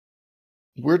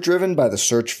We're driven by the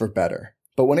search for better.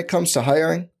 But when it comes to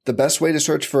hiring, the best way to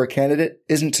search for a candidate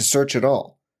isn't to search at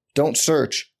all. Don't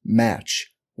search,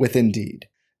 match with Indeed.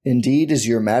 Indeed is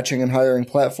your matching and hiring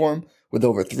platform with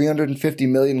over 350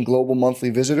 million global monthly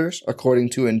visitors,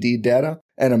 according to Indeed data,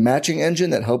 and a matching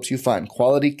engine that helps you find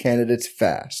quality candidates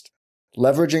fast.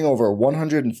 Leveraging over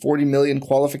 140 million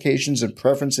qualifications and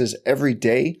preferences every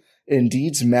day,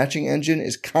 Indeed's matching engine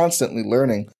is constantly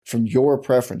learning from your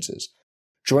preferences.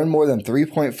 Join more than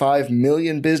 3.5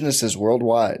 million businesses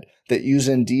worldwide that use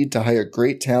Indeed to hire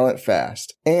great talent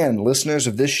fast. And listeners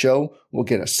of this show will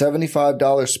get a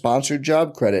 $75 sponsored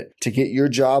job credit to get your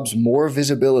jobs more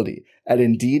visibility at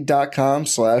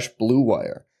Indeed.com/Blue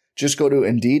Wire. Just go to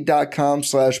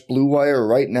Indeed.com/Blue Wire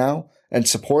right now and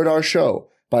support our show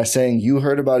by saying you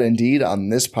heard about Indeed on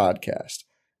this podcast.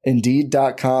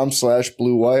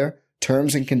 Indeed.com/Blue Wire.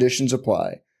 Terms and conditions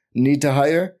apply. Need to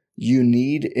hire? You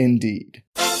need Indeed.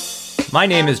 My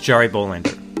name is Jari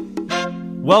Bolander.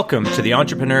 Welcome to the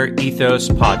Entrepreneur Ethos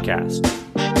Podcast.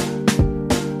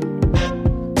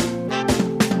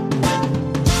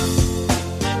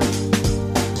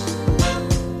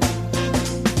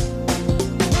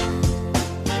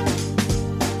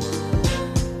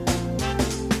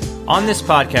 On this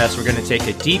podcast, we're going to take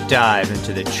a deep dive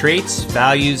into the traits,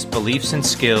 values, beliefs, and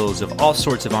skills of all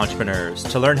sorts of entrepreneurs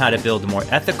to learn how to build a more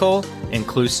ethical,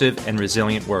 inclusive, and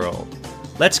resilient world.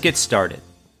 Let's get started.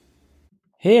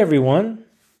 Hey everyone.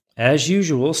 As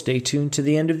usual, stay tuned to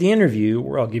the end of the interview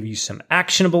where I'll give you some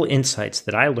actionable insights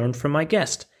that I learned from my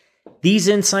guest. These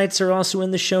insights are also in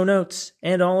the show notes,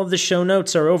 and all of the show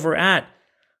notes are over at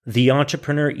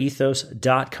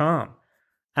theentrepreneurethos.com.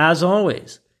 As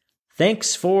always,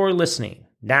 thanks for listening.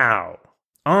 Now,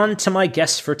 on to my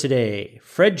guest for today,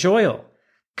 Fred Joyal,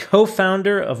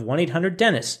 co-founder of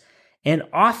 1-800-Dentist and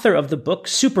author of the book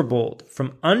Super Bold,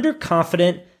 From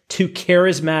Underconfident to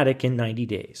Charismatic in 90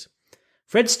 Days.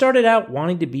 Fred started out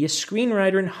wanting to be a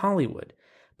screenwriter in Hollywood,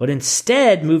 but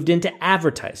instead moved into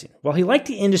advertising. While he liked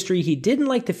the industry, he didn't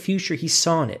like the future he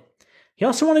saw in it. He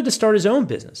also wanted to start his own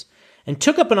business and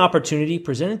took up an opportunity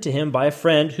presented to him by a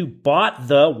friend who bought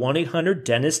the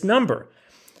 1-800-Dentist number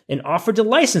and offered to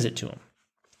license it to him.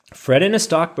 Fred and a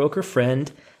stockbroker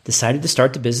friend decided to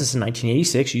start the business in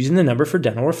 1986 using the number for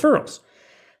dental referrals.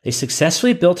 They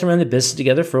successfully built around the business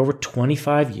together for over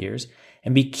 25 years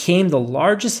and became the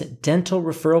largest dental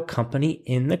referral company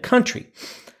in the country.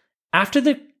 After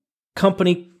the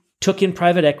company took in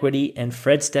private equity and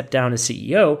Fred stepped down as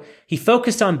CEO, he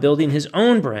focused on building his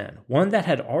own brand, one that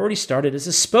had already started as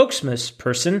a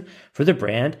spokesperson for the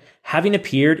brand, having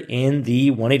appeared in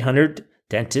the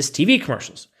 1-800-Dentist TV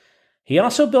commercials. He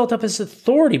also built up his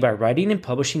authority by writing and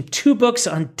publishing 2 books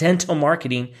on dental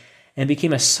marketing and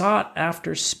became a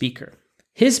sought-after speaker.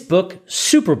 His book,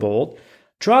 Super Bold,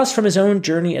 draws from his own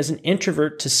journey as an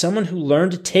introvert to someone who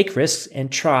learned to take risks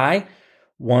and try,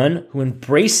 one who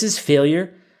embraces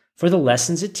failure for the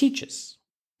lessons it teaches.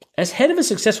 As head of a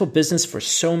successful business for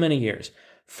so many years,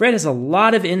 Fred has a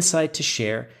lot of insight to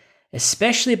share,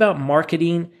 especially about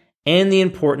marketing and the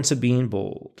importance of being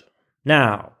bold.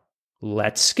 Now,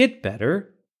 let's get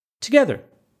better together.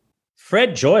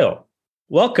 Fred Joyal,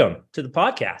 welcome to the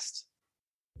podcast.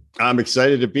 I'm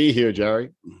excited to be here,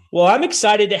 Jerry. Well, I'm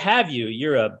excited to have you.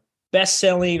 You're a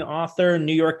best-selling author,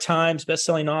 New York Times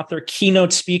best-selling author,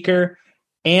 keynote speaker,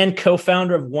 and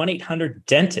co-founder of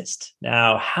 1-800-Dentist.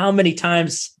 Now, how many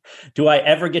times do I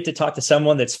ever get to talk to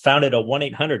someone that's founded a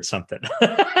 1-800 something?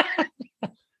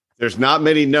 There's not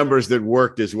many numbers that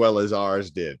worked as well as ours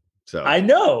did. So I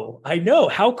know.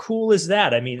 How cool is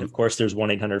that? I mean, of course, there's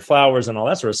 1-800-Flowers and all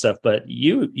that sort of stuff, but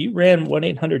you ran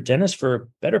 1-800-Dentist for a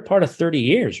better part of 30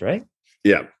 years, right?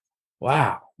 Yeah.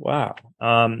 Wow.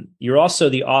 You're also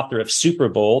the author of Super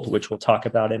Bold, which we'll talk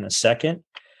about in a second.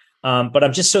 But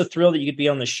I'm just so thrilled that you could be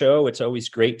on the show. It's always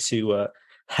great to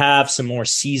have some more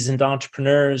seasoned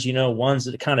entrepreneurs, ones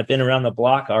that have kind of been around the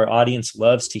block. Our audience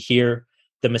loves to hear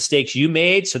the mistakes you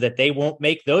made so that they won't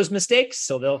make those mistakes.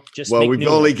 So they'll just we've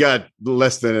only got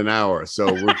less than an hour,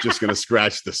 so we're just going to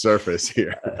scratch the surface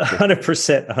here.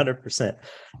 100%.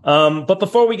 But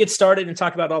before we get started and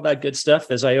talk about all that good stuff,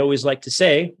 as I always like to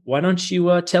say, why don't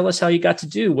you tell us how you got to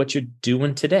do what you're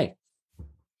doing today?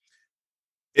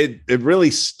 It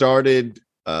really started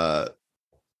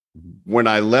when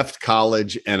I left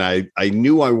college, and I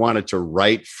knew I wanted to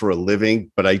write for a living,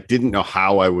 but I didn't know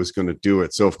how I was going to do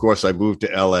it. So, of course, I moved to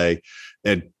LA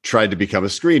and tried to become a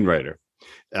screenwriter.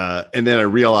 And then I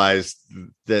realized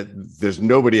that there's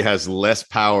nobody has less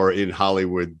power in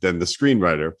Hollywood than the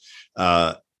screenwriter.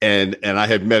 And I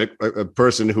had met a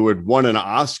person who had won an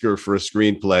Oscar for a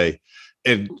screenplay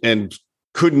and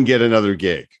couldn't get another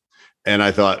gig. And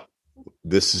I thought,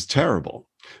 this is terrible.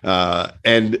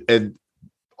 And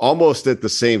almost at the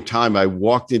same time, I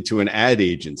walked into an ad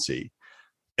agency,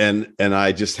 and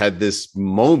I just had this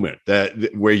moment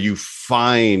that where you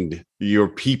find your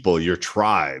people, your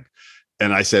tribe.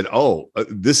 And I said, oh,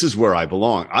 this is where I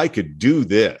belong. I could do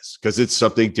this because it's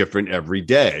something different every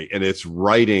day. And it's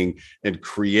writing and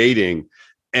creating.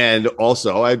 And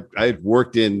also I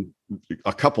worked in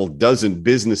a couple dozen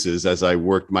businesses as I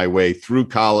worked my way through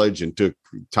college and took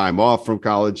time off from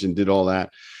college and did all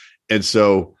that. And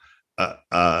so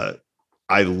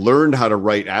I learned how to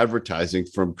write advertising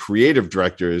from creative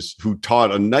directors who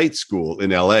taught a night school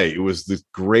in LA. It was the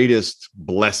greatest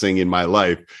blessing in my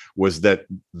life, was that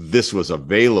this was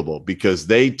available, because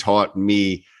they taught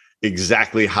me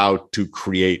exactly how to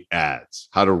create ads,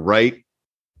 how to write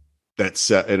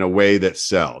that in a way that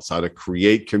sells, how to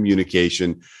create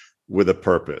communication with a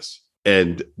purpose.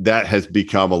 And that has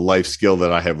become a life skill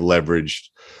that I have leveraged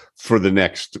for the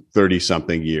next 30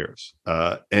 something years.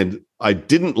 And I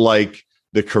didn't like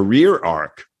the career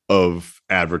arc of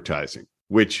advertising,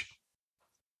 which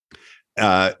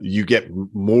you get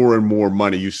more and more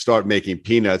money. You start making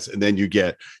peanuts, and then you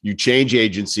change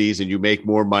agencies and you make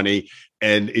more money,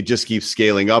 and it just keeps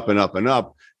scaling up and up and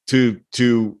up to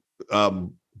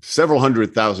several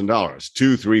 $100,000, $200,000,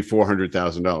 $300,000,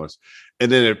 $400,000.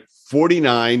 And then at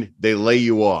 49, they lay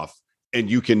you off and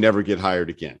you can never get hired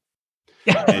again.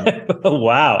 And,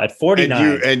 wow. At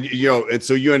 49. And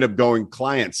so you end up going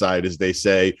client side, as they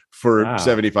say, for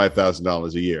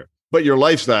 $75,000 a year, but your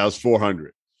lifestyle is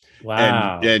 400.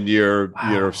 Wow. And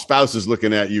your spouse is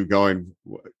looking at you going,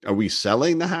 are we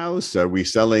selling the house? Are we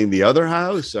selling the other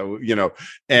house? So,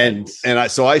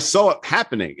 I saw it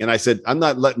happening, and I said, I'm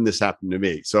not letting this happen to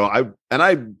me. So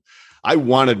I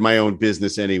wanted my own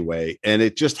business anyway. And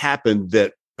it just happened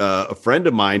that a friend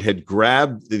of mine had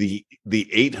grabbed the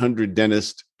 800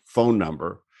 dentist phone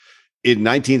number in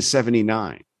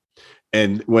 1979.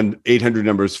 And when 800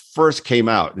 numbers first came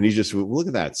out, and he just, look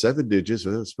at that, 7 digits,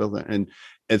 spell that.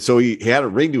 And so he had it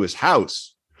ring to his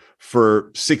house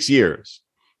for 6 years.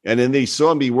 And then they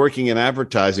saw me working in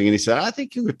advertising, and he said, I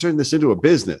think you could turn this into a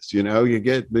business. You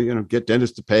get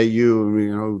dentists to pay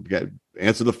you,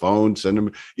 answer the phone, send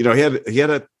them, he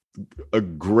had a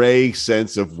gray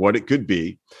sense of what it could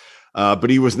be. But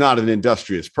he was not an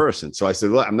industrious person. So I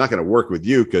said, well, I'm not going to work with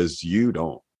you because you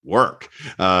don't work.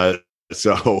 And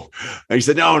he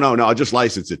said, no, I'll just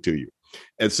license it to you.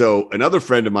 And so another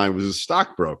friend of mine was a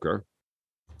stockbroker,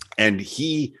 and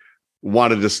he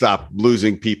wanted to stop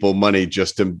losing people money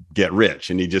just to get rich.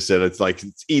 And he just said,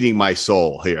 it's eating my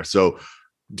soul here. So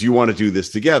do you want to do this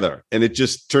together? And it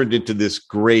just turned into this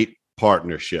great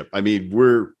partnership. I mean,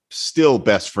 we're still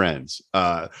best friends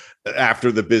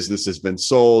after the business has been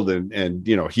sold, and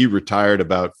he retired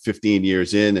about 15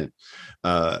 years in,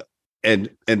 and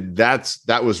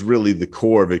that was really the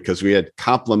core of it, because we had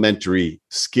complementary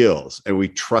skills and we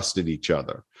trusted each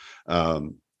other,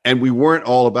 and we weren't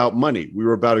all about money. We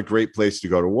were about a great place to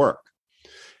go to work.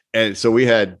 And so we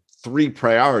had 3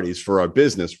 priorities for our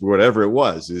business, whatever it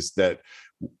was, is that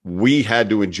we had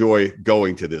to enjoy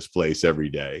going to this place every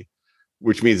day,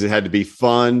 which means it had to be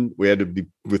fun. We had to be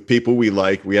with people we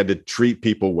like. We had to treat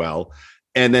people well.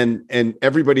 And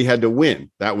everybody had to win.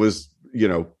 That was,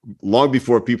 long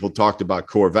before people talked about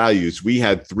core values, we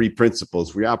had 3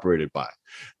 principles we operated by.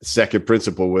 The second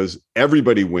principle was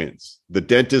everybody wins. The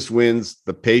dentist wins,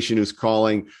 the patient who's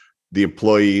calling, the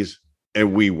employees,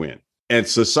 and we win. And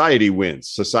society wins.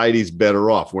 Society's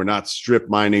better off. We're not strip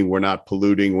mining. We're not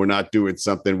polluting. We're not doing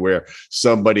something where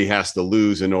somebody has to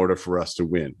lose in order for us to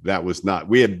win. That was not,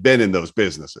 we had been in those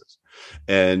businesses.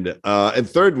 And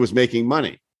third was making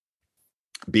money,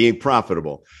 being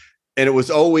profitable. And it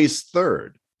was always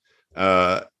third.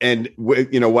 What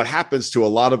happens to a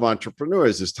lot of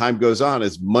entrepreneurs as time goes on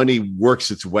is money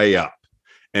works its way up.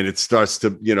 And it starts to,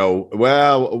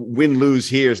 win-lose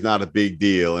here is not a big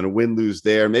deal. And a win-lose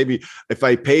there. Maybe if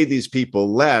I paid these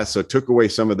people less or took away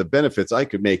some of the benefits, I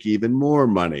could make even more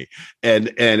money.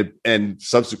 And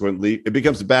subsequently, it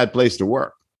becomes a bad place to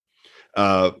work.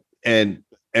 And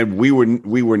we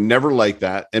were never like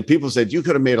that. And people said, you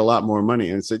could have made a lot more money.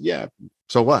 And I said, yeah,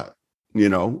 so what?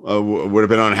 Would have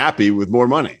been unhappy with more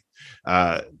money.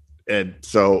 And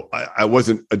so I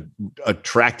wasn't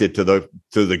attracted to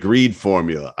the greed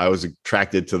formula. I was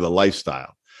attracted to the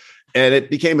lifestyle, and it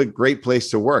became a great place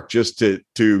to work. Just to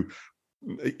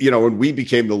when we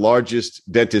became the largest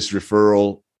dentist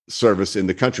referral service in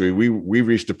the country, we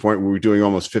reached a point where we were doing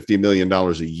almost $50 million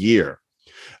a year.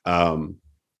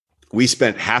 We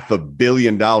spent $500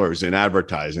 million in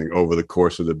advertising over the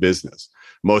course of the business,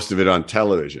 most of it on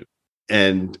television.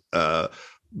 And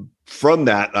from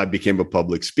that, I became a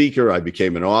public speaker. I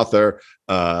became an author.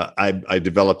 I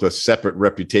developed a separate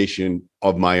reputation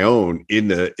of my own in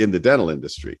the dental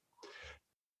industry.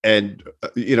 And,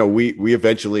 we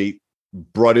eventually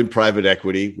brought in private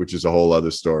equity, which is a whole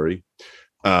other story.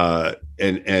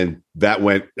 And that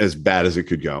went as bad as it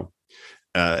could go.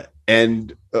 But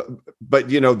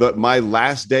my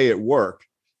last day at work,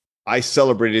 I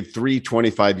celebrated 3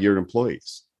 25-year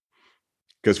employees,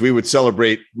 because we would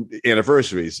celebrate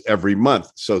anniversaries every month.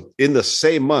 So in the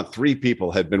same month, 3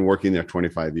 people had been working there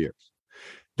 25 years.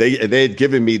 They had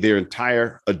given me their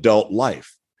entire adult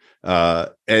life.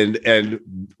 And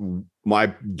my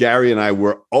Gary and I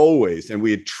were always, and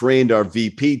we had trained our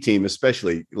VP team,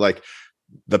 especially, like,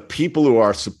 the people who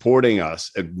are supporting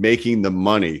us and making the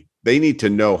money, they need to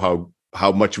know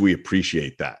how much we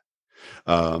appreciate that.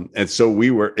 And so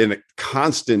we were in a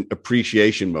constant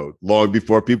appreciation mode long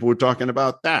before people were talking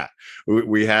about that.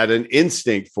 We had an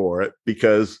instinct for it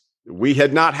because we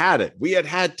had not had it. We had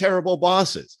had terrible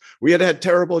bosses. We had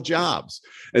terrible jobs.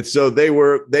 And so they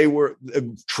were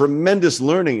tremendous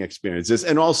learning experiences.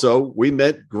 And also we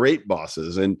met great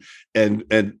bosses and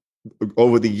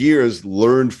over the years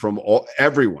learned from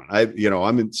everyone.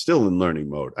 I'm still in learning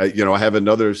mode. I have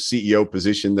another CEO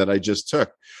position that I just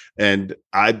took, and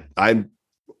I'm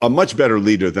a much better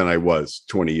leader than I was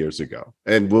 20 years ago,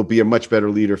 and will be a much better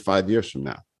leader 5 years from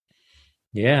now.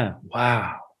 Yeah.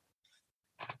 Wow.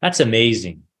 That's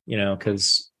amazing.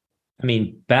 Because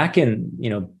back then,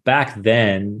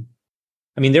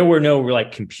 there were no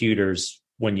like computers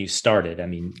when you started.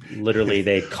 Literally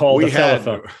they called the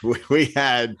telephone.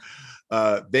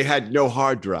 They had no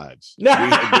hard drives.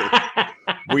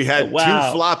 We had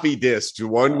Wow. 2 floppy disks,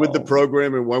 one with the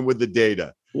program and one with the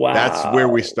data. Wow. That's where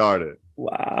we started.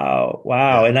 Wow.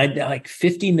 Yeah. And I like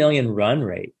 50 million run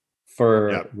rate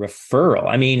for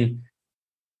referral.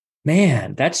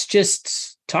 Man, that's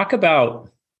just, talk about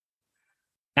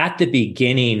at the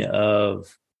beginning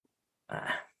of,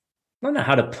 I don't know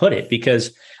how to put it,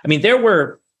 because there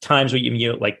were times where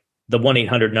you like the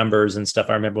 1-800 numbers and stuff.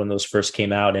 I remember when those first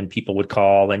came out and people would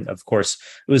call, and of course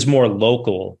it was more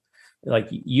local. Like,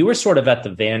 you were sort of at the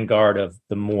vanguard of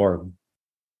the more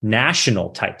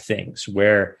national type things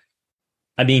where,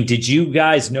 did you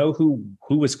guys know who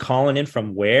was calling in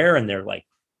from where? And they're like,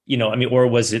 or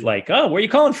was it like, oh, where are you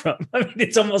calling from?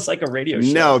 It's almost like a radio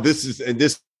show. No, this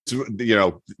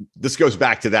goes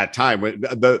back to that time when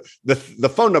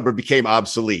the phone number became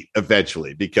obsolete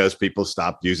eventually, because people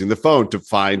stopped using the phone to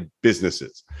find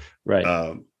businesses.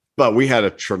 Right. But we had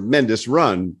a tremendous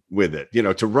run with it,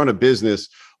 to run a business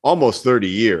almost 30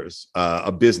 years,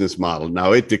 a business model.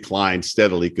 Now it declined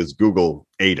steadily because Google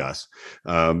ate us.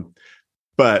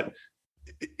 But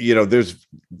there's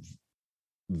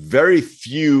very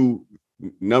few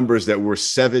numbers that were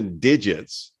 7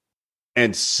 digits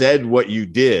and said what you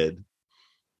did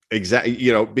exactly,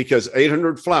 because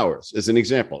 800 flowers is an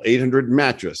example, 800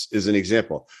 mattress is an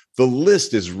example. The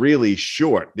list is really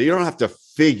short. You don't have to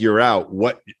figure out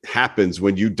what happens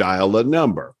when you dial a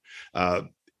number.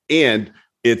 And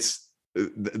it's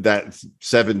that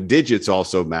 7 digits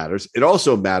also matters. It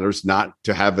also matters not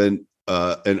to have an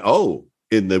O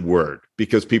in the word,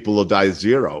 because people will dial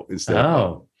 0 instead of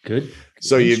O. Good.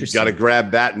 So you've got to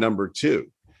grab that number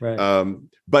too. Right.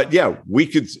 But yeah,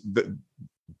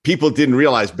 people didn't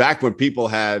realize back when people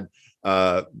had,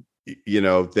 they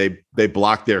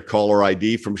blocked their caller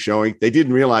ID from showing. They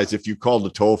didn't realize if you called a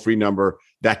toll-free number,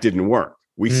 that didn't work.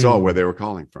 We saw where they were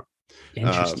calling from.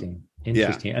 Interesting.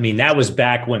 Yeah. That was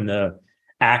back when the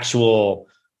actual,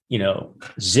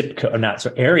 zip code,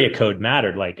 area code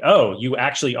mattered. Like, oh, you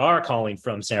actually are calling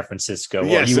from San Francisco.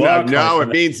 Yes. Now it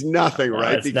means nothing,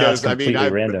 right? Because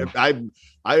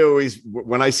I always,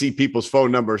 when I see people's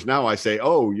phone numbers now, I say,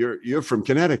 "Oh, you're from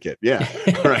Connecticut." Yeah.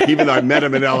 Right. Even though I met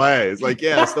him in LA, it's like,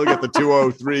 yeah, I still get the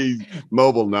 203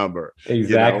 mobile number.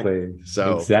 Exactly.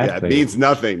 So yeah, it means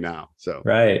nothing now. So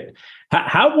right.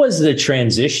 How was the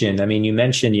transition? You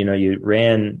mentioned, you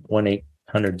ran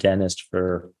 1-800 Dentist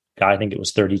for, I think it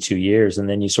was 32 years. And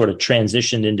then you sort of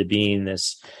transitioned into being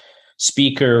this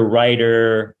speaker,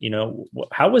 writer.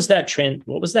 How was that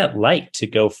what was that like to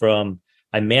go from,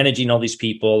 I'm managing all these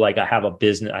people, like I have a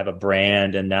business, I have a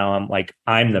brand, and now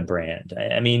I'm the brand.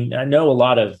 I know a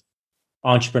lot of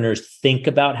entrepreneurs think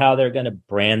about how they're going to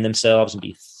brand themselves and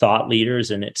be thought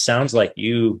leaders. And it sounds like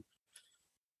you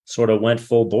sort of went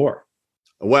full bore.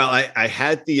 Well, I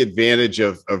had the advantage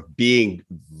of being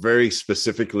very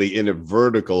specifically in a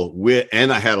vertical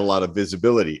and I had a lot of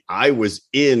visibility. I was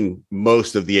in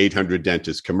most of the 800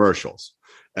 Dentist commercials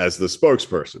as the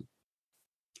spokesperson.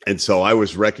 And so I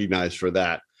was recognized for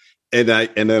that. and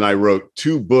then I wrote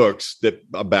 2 books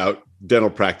about dental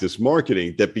practice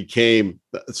marketing that became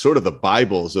sort of the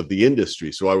Bibles of the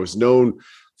industry. So I was known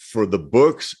for the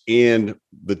books and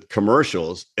the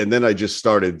commercials. And then I just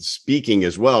started speaking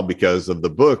as well because of the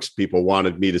books. People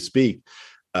wanted me to speak.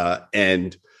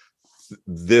 And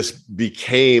this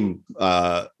became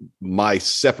my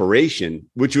separation,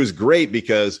 which was great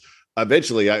because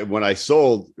eventually when I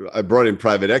brought in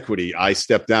private equity, I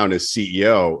stepped down as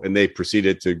CEO and they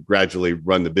proceeded to gradually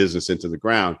run the business into the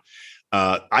ground.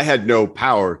 I had no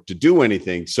power to do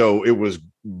anything.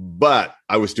 But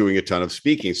I was doing a ton of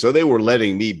speaking. So they were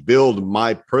letting me build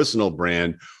my personal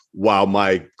brand while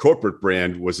my corporate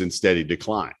brand was in steady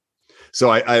decline.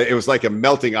 So it was like a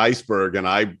melting iceberg, and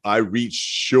I reached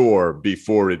shore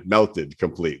before it melted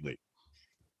completely.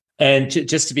 And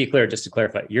just to be clear, just to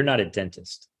clarify, you're not a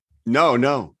dentist. No,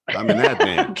 I'm a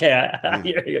madman. Okay,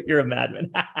 you're a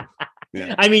madman.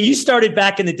 Yeah. I mean, you started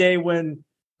back in the day when.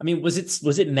 I mean, was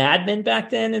it Mad Men back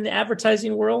then in the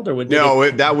advertising world, or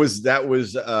that was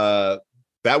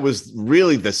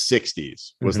really the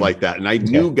 60s was like that. And I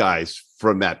knew guys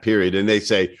from that period, and they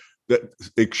say that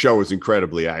the show was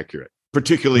incredibly accurate,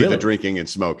 particularly the drinking and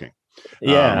smoking.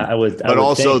 Yeah, I would. But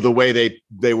also the way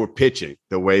they were pitching,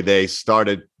 the way they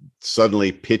started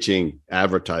suddenly pitching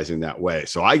advertising that way.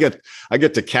 So I get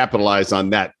to capitalize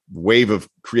on that wave of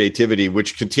creativity,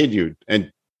 which continued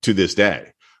and to this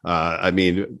day. I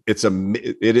mean, it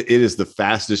is the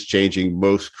fastest changing,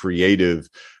 most creative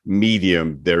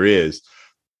medium there is,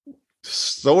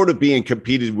 sort of being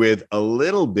competed with a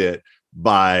little bit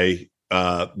by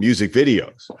music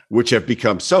videos, which have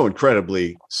become so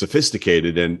incredibly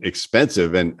sophisticated and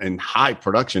expensive and high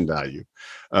production value.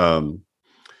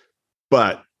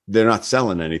 But they're not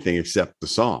selling anything except the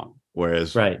song.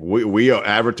 Whereas we are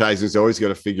advertising is always got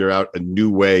to figure out a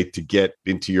new way to get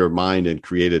into your mind and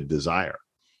create a desire.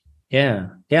 Yeah.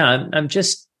 I'm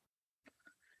just.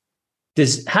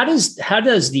 How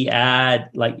does the ad,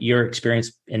 like your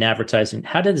experience in advertising,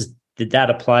 did that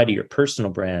apply to your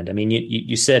personal brand? I mean,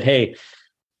 you said, "Hey,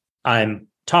 I'm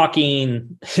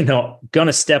talking, going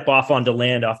to step off onto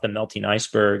land off the melting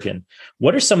iceberg." And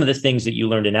what are some of the things that you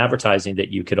learned in advertising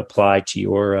that you could apply to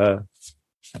your,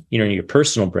 your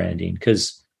personal branding?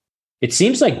 Because it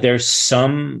seems like there's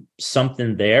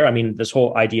something there. I mean, this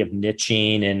whole idea of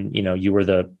niching, and you're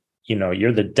the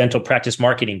dental practice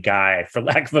marketing guy, for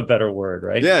lack of a better word,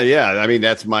 right? Yeah. I mean,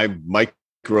 that's my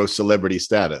micro celebrity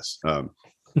status.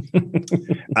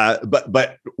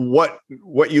 But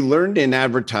what you learned in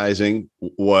advertising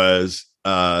was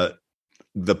the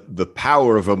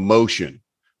power of emotion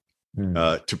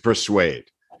to persuade.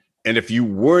 And if you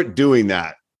weren't doing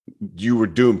that, you were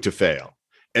doomed to fail.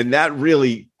 And that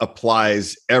really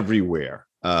applies everywhere.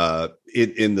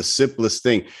 In the simplest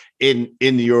thing, in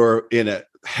a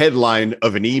headline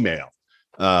of an email,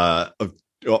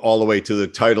 all the way to the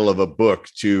title of a book,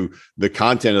 to the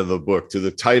content of the book, to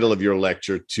the title of your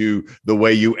lecture, to the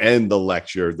way you end the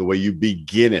lecture, the way you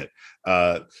begin it.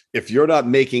 If you're not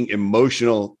making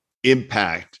emotional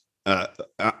impact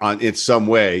in some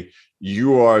way,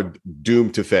 you are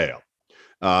doomed to fail.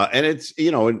 And it's,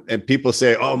 and people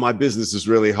say, "Oh, my business is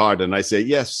really hard." And I say,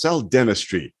 "Yes, sell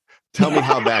dentistry. Tell me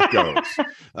how that goes."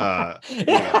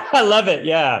 I love it.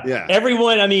 Yeah.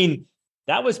 Everyone, I mean,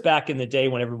 that was back in the day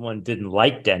when everyone didn't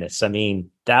like dentists. I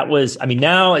mean,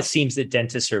 now it seems that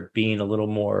dentists are being a little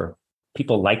more,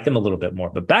 people like them a little bit more.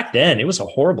 But back then it was a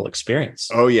horrible experience.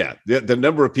 Oh, yeah. The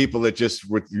number of people that just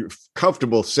were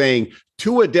comfortable saying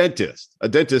to a dentist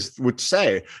would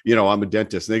say, "I'm a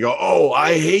dentist." And they go, "Oh,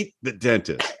 I hate the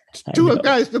dentist." To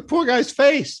the poor guy's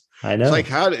face. I know. It's like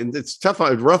it's tough,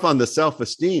 rough on the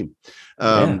self-esteem.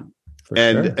 And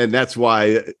that's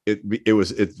why it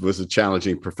was a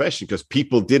challenging profession, because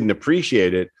people didn't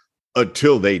appreciate it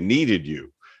until they needed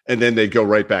you. And then they'd go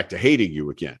right back to hating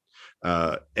you again.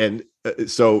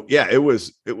 So it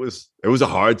was a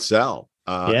hard sell.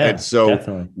 And so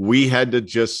definitely. We had to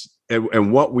just,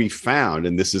 and what we found,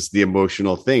 and this is the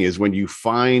emotional thing, is when you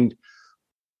find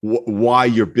why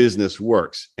your business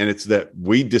works. And it's that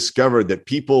we discovered that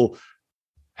people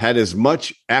had as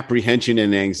much apprehension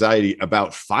and anxiety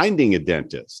about finding a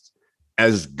dentist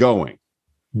as going.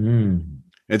 And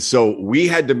so we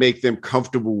had to make them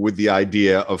comfortable with the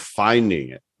idea of finding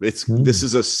it. This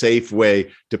is a safe way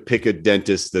to pick a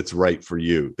dentist that's right for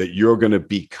you, that you're going to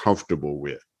be comfortable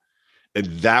with. And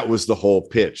that was the whole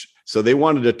pitch. So they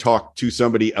wanted to talk to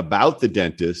somebody about the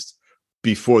dentist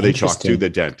before they talked to the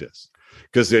dentist.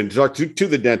 Because then talk to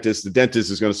the dentist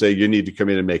is going to say, "You need to come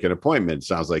in and make an appointment. It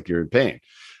sounds like you're in pain."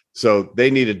 So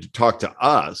they needed to talk to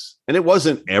us. And it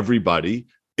wasn't everybody.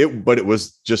 but it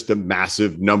was just a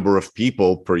massive number of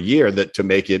people per year that to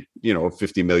make it, a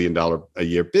 $50 million a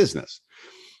year business,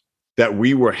 that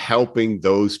we were helping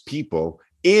those people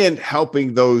and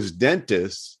helping those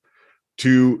dentists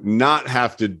to not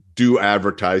have to do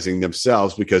advertising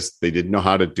themselves because they didn't know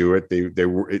how to do it. They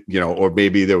were, or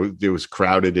maybe there was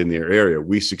crowded in their area.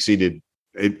 We succeeded,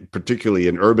 particularly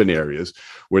in urban areas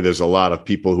where there's a lot of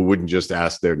people who wouldn't just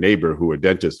ask their neighbor who a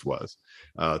dentist was.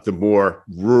 The more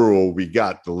rural we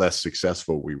got, the less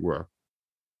successful we were.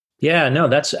 Yeah, no,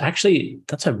 that's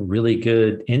a really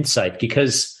good insight,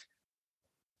 because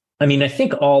I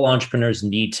think all entrepreneurs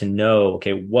need to know,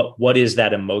 okay, what is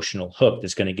that emotional hook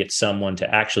that's going to get someone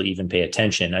to actually even pay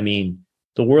attention?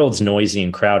 The world's noisy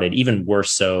and crowded, even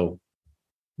worse so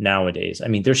nowadays.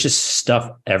 There's just stuff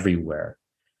everywhere.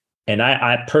 And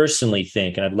I personally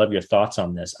think, and I'd love your thoughts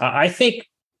on this, I think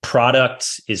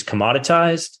product is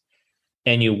commoditized,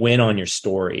 and you win on your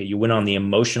story. You win on the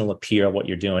emotional appeal of what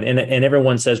you're doing. And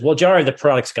everyone says, well, Jari, the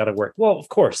product's got to work. Well, of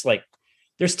course,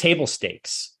 there's table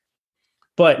stakes.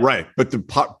 But right. But the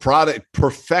product,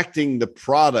 perfecting the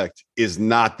product is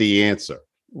not the answer.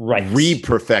 Right.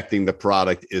 Re-perfecting the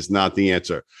product is not the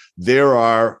answer. There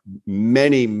are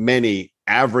many, many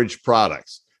average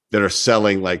products that are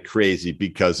selling like crazy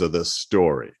because of the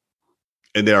story.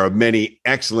 And there are many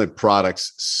excellent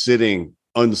products sitting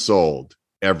unsold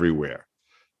everywhere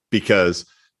because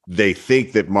they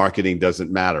think that marketing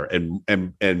doesn't matter.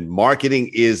 And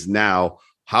marketing is now,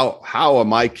 how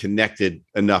am I connected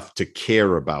enough to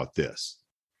care about this?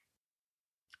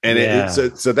 And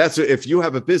so that's, if you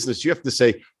have a business, you have to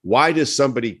say, why does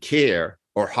somebody care?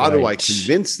 Or how do I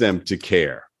convince them to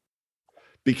care?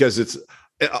 Because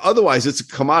otherwise it's a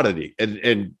commodity,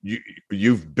 and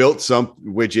you've built some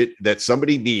widget that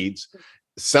somebody needs,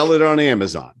 sell it on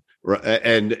Amazon,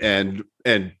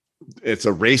 and it's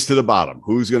a race to the bottom.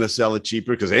 Who's going to sell it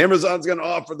cheaper? Because Amazon's going to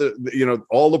offer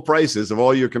all the prices of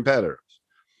all your competitors.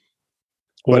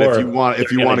 But if you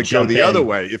want to go the other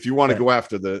way, if you want to go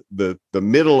after the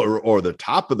middle or the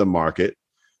top of the market,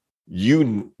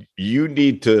 you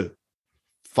need to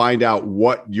find out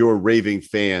what your raving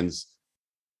fans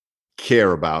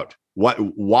care about.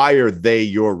 Why are they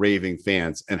your raving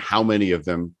fans, and how many of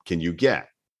them can you get?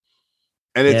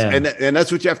 And and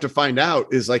that's what you have to find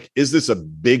out is this a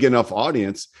big enough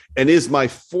audience, and is my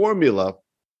formula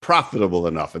profitable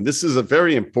enough? And this is a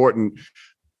very important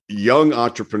young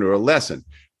entrepreneur lesson.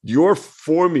 Your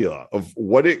formula of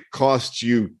what it costs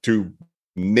you to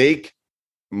make,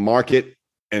 market,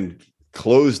 and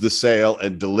close the sale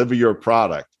and deliver your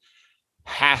product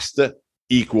has to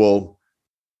equal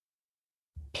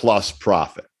plus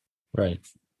profit. Right.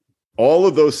 All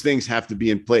of those things have to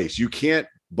be in place. You can't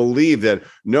believe that.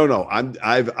 No,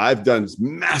 I've done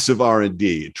massive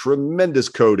R&D, tremendous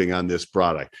coding on this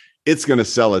product. It's going to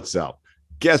sell itself.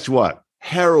 Guess what?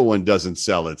 Heroin doesn't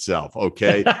sell itself.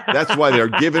 Okay. That's why they're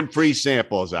giving free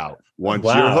samples out. Once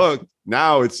you're hooked,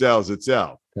 now it sells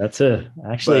itself. That's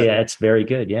very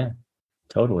good. Yeah,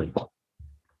 totally. Wow.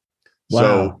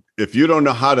 So if you don't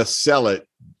know how to sell it,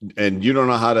 and you don't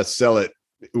know how to sell it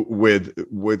with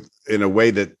in a way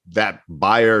that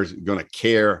buyer is going to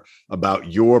care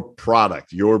about your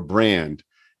product, your brand,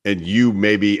 and you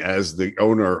maybe as the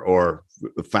owner or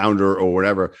the founder or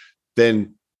whatever,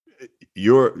 then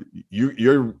you're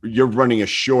running a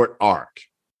short arc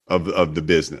of the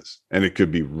business, and it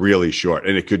could be really short,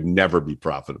 and it could never be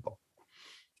profitable.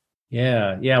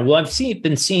 Yeah. Well, I've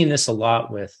been seeing this a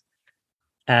lot with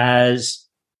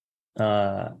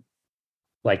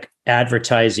like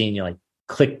advertising,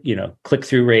 click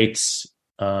through rates.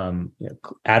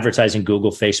 Advertising,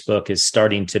 Google, Facebook is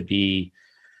starting to be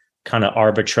kind of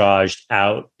arbitraged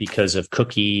out because of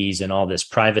cookies and all this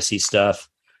privacy stuff,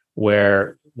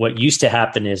 where what used to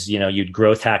happen is, you'd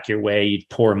growth hack your way, you'd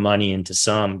pour money into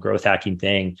some growth hacking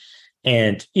thing,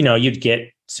 and, you'd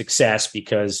get success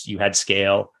because you had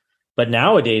scale. But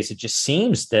nowadays it just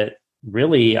seems that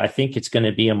really, I think it's going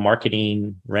to be a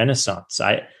marketing renaissance.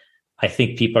 I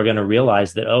think people are going to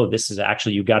realize that, this is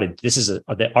actually, this is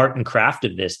the art and craft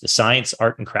of this, the science,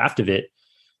 art and craft of it.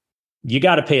 You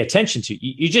got to pay attention to.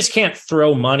 You just can't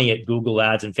throw money at Google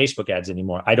ads and Facebook ads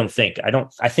anymore. I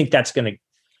think that's going to.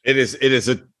 It is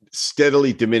a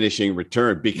steadily diminishing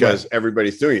return because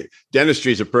everybody's doing it.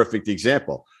 Dentistry is a perfect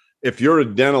example. If you're a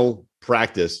dental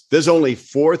practice, there's only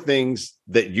 4 things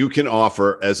that you can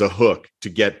offer as a hook to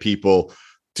get people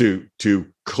to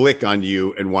click on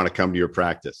you and want to come to your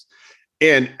practice.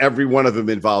 And every one of them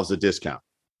involves a discount.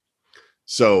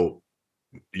 So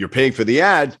you're paying for the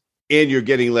ad and you're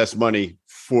getting less money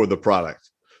for the product.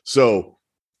 So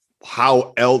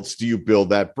how else do you build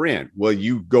that brand? Well,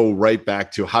 you go right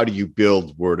back to how do you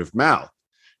build word of mouth?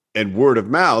 And word of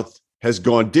mouth has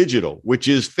gone digital, which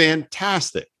is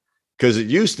fantastic, because it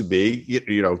used to be,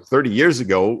 30 years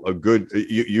ago,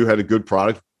 you had a good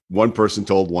product. One person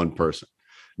told one person.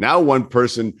 Now one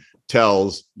person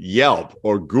tells Yelp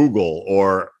or Google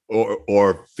or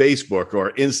Facebook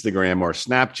or Instagram or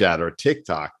Snapchat or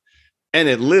TikTok, and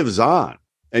it lives on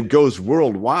and goes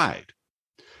worldwide.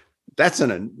 That's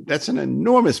an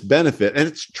enormous benefit, and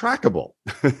it's trackable.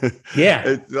 Yeah,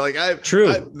 it's like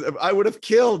true. I would have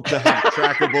killed to have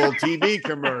trackable TV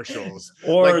commercials.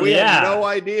 Or we had no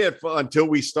idea until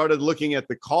we started looking at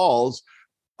the calls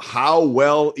how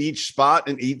well each spot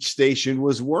and each station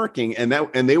was working, and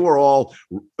they were all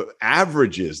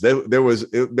averages. There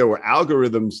were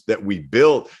algorithms that we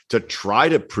built to try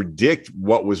to predict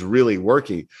what was really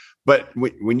working. But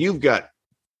when you've got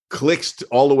clicks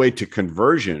all the way to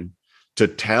conversion to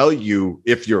tell you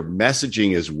if your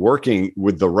messaging is working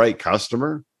with the right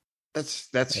customer,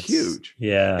 that's huge.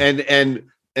 Yeah.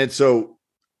 And so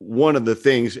one of the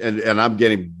things, and I'm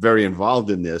getting very involved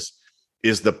in this,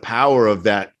 is the power of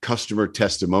that customer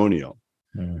testimonial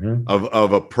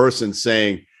of a person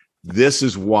saying, this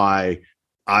is why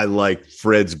I like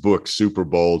Fred's book, Super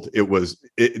Bold.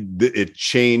 It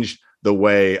changed the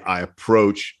way I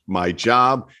approach my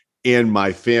job and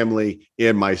my family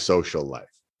and my social life.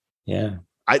 Yeah.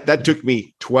 That took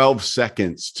me 12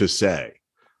 seconds to say.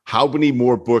 How many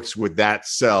more books would that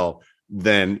sell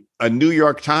than a New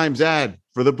York Times ad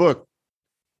for the book?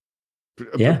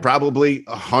 Yeah. Probably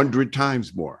 100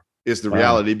 times more is the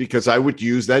reality, because I would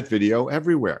use that video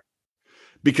everywhere,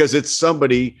 because it's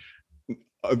somebody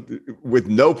with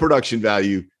no production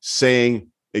value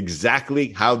saying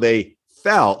exactly how they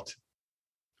felt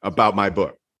about my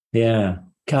book. Yeah.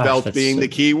 Gosh, felt being the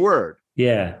key word.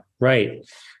 Yeah. Right.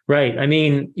 I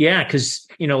mean, yeah, because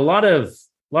a lot of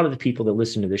the people that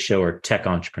listen to this show are tech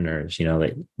entrepreneurs.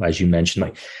 Like, as you mentioned,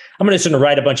 like, I'm going to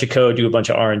write a bunch of code, do a bunch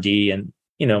of R&D, and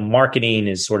marketing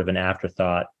is sort of an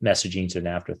afterthought. Messaging is an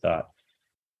afterthought.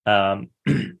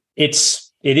 It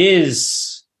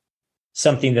is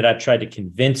something that I've tried to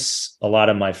convince a lot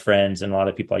of my friends and a lot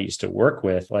of people I used to work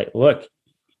with. Like, look,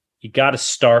 you got to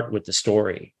start with the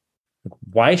story.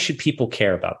 Why should people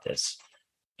care about this?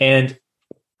 And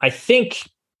I think,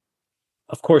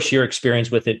 of course, your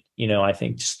experience with it, I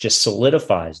think just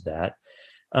solidifies that.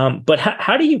 But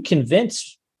how do you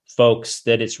convince folks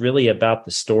that it's really about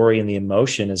the story and the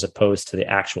emotion as opposed to the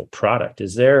actual product?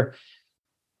 Is there,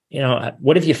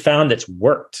 what have you found that's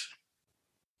worked?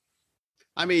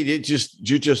 I mean, you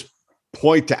just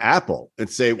point to Apple and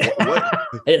say, what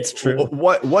it's true.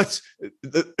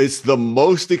 It's the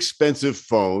most expensive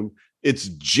phone. It's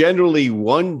generally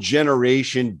one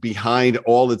generation behind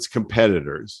all its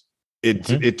competitors in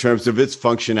terms of its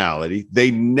functionality.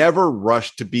 They never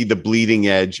rush to be the bleeding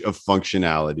edge of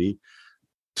functionality.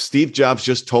 Steve Jobs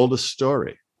just told a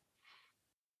story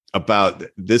about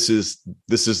this is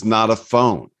not a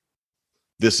phone.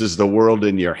 This is the world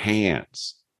in your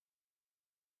hands.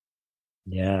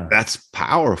 Yeah. That's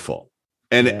powerful.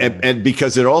 And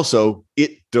because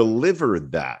it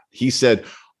delivered that. He said,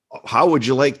 how would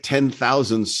you like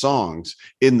 10,000 songs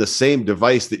in the same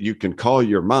device that you can call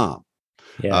your mom?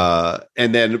 Yeah.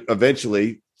 And then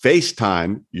eventually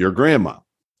FaceTime your grandma.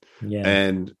 Yeah.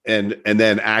 And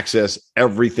then access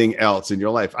everything else in your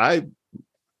life. I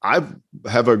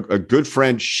have a good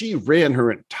friend. She ran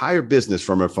her entire business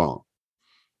from her phone.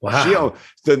 Wow.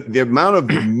 The amount of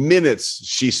minutes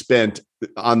she spent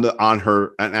on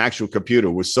an actual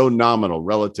computer was so nominal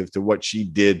relative to what she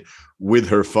did with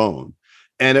her phone.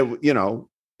 And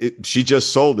she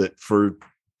just sold it for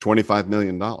 $25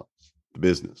 million, the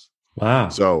business. Wow.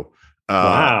 So,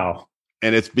 wow.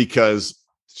 And it's because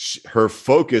her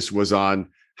focus was on,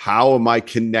 how am I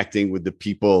connecting with the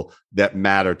people that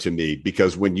matter to me?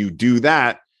 Because when you do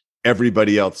that,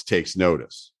 everybody else takes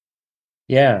notice.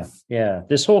 Yeah. Yeah.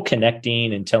 This whole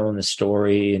connecting and telling the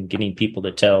story and getting people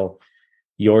to tell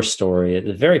your story is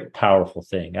a very powerful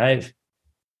thing. I've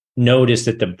noticed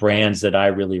that the brands that I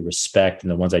really respect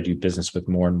and the ones I do business with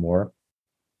more and more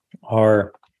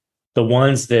are the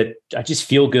ones that I just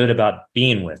feel good about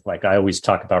being with. Like, I always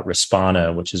talk about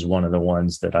Respana, which is one of the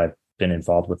ones that I've been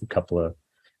involved with a couple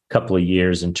of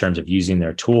years in terms of using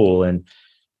their tool. And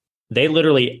they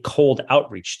literally cold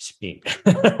outreach to me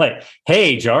like,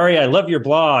 hey, Jari, I love your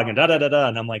blog and da, da, da, da.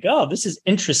 And I'm like, oh, this is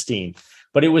interesting,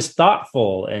 but it was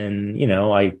thoughtful. And,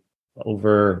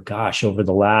 over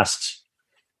the last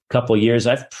couple of years,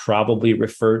 I've probably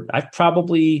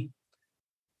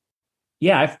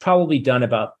done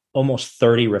about almost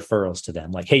 30 referrals to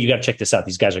them. Like, hey, you got to check this out.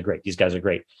 These guys are great. These guys are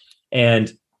great.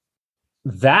 And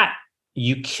that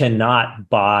you cannot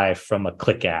buy from a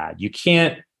click ad. You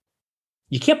can't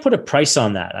put a price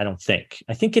on that. I don't think.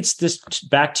 I think it's this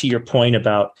back to your point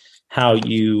about how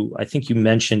I think you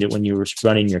mentioned it when you were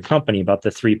running your company about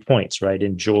the 3 points, right?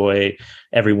 Enjoy,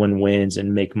 everyone wins,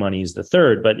 and make money is the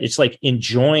third. But it's like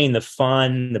enjoying the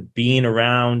fun, the being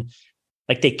around,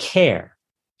 like they care.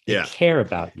 They care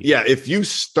about you. Yeah. If you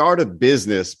start a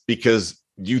business because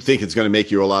you think it's going to make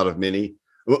you a lot of money,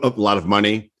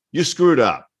 you screwed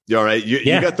up. All right.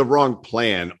 You got the wrong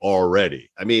plan already.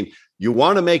 I mean, you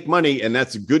want to make money and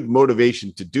that's a good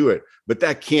motivation to do it, but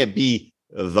that can't be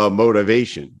the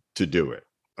motivation to do it.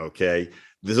 Okay.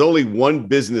 There's only one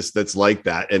business that's like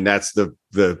that. And that's the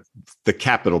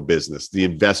capital business, the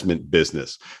investment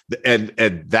business. And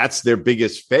that's their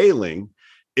biggest failing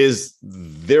is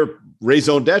their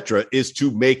raison d'etre is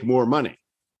to make more money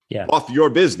off your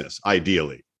business,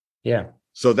 ideally. Yeah.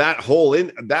 So that whole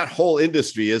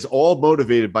industry is all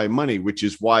motivated by money, which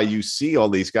is why you see all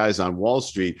these guys on Wall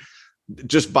Street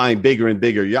just buying bigger and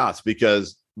bigger yachts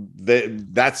because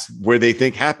that's where they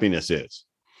think happiness is.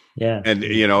 Yeah. And,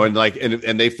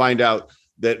 and they find out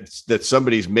that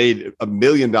somebody's made $1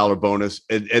 million bonus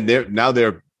and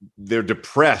they're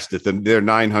depressed at their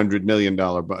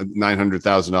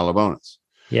 $900,000 bonus.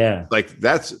 Yeah. Like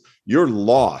you're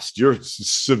lost. You're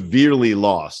severely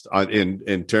lost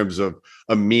in terms of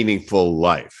a meaningful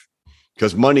life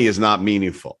because money is not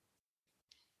meaningful.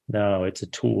 No, it's a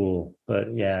tool,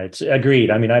 but yeah, it's agreed.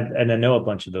 I mean, I know a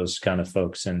bunch of those kind of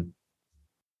folks and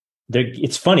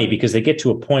it's funny because they get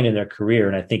to a point in their career.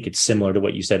 And I think it's similar to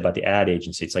what you said about the ad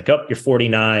agency. It's like, oh, you're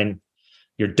 49,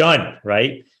 you're done.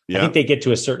 Right. Yeah. I think they get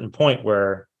to a certain point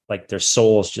where like their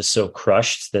soul is just so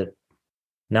crushed that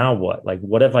now what? Like,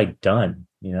 what have I done?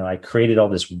 I created all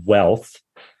this wealth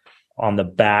on the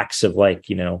backs of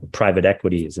private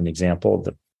equity as an example,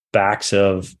 the backs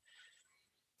of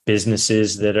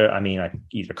businesses that are, I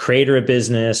either create a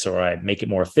business or I make it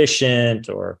more efficient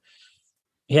or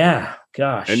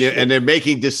gosh. And they're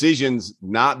making decisions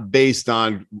not based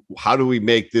on how do we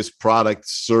make this product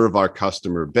serve our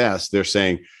customer best. They're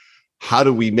saying, how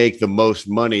do we make the most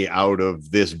money out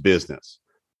of this business?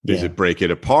 Is it break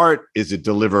it apart? Is it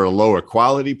deliver a lower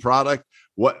quality product?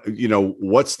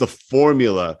 What's the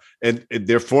formula? And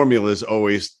their formula is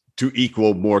always to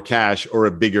equal more cash or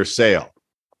a bigger sale.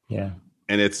 Yeah.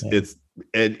 And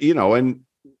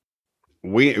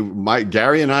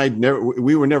Gary and I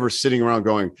we were never sitting around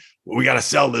going, well, we got to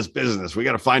sell this business. We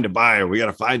got to find a buyer. We got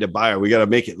to find a buyer. We got to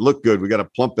make it look good. We got to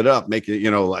plump it up, make it,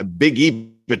 a big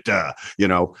EBITDA,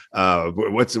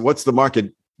 what's the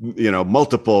market,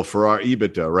 multiple for our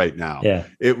EBITDA right now. Yeah.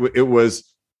 It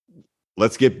was,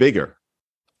 let's get bigger.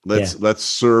 Let's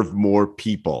serve more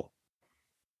people.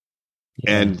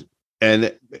 Yeah.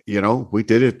 And we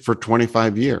did it for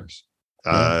 25 years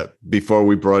before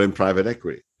we brought in private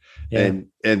equity. Yeah.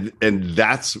 And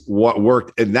that's what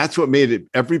worked. And that's what made it,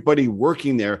 everybody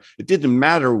working there, it didn't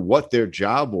matter what their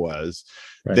job was.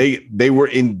 Right. They were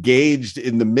engaged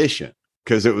in the mission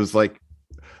because it was like,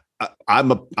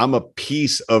 I'm a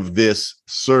piece of this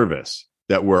service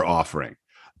that we're offering.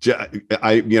 Maybe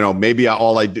I'm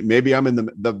in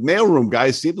the mailroom.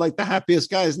 Guys seemed like the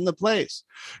happiest guys in the place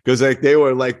because they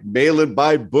were like mailing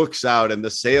by books out, and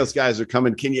the sales guys are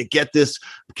coming. Can you get this?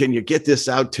 Can you get this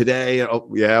out today? Oh,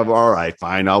 yeah, all right,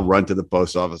 fine. I'll run to the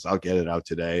post office. I'll get it out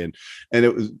today.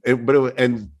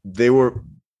 And they were,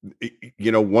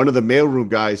 one of the mailroom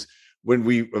guys, when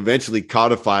we eventually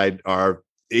codified our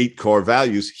 8 core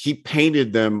values, he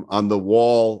painted them on the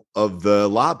wall of the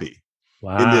lobby.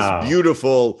 Wow. In this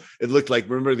beautiful, it looked like,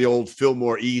 remember the old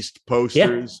Fillmore East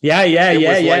posters? Yeah.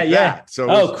 So it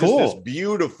was cool. Just this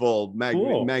beautiful,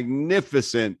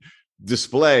 magnificent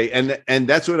display. And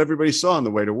that's what everybody saw on the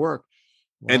way to work.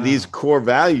 Wow. And these core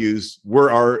values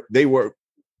were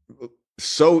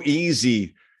so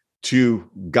easy to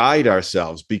guide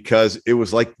ourselves because it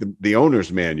was like the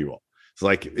owner's manual. It's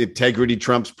like integrity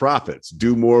trumps profits,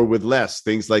 do more with less,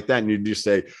 things like that. And you just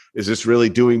say, is this really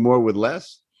doing more with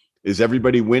less? Is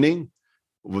everybody winning?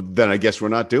 Well, then I guess we're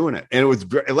not doing it. And it was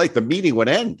like the meeting would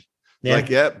end. Yeah. Like,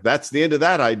 that's the end of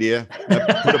that idea.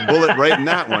 I put a bullet right in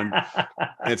that one.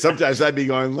 And sometimes I'd be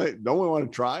going, don't we want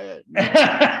to try it?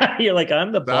 You're like,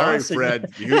 I'm the boss. Sorry,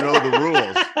 Fred, you know the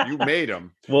rules. You made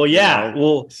them. Well, yeah.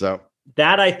 Well, so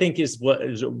that I think is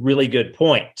a really good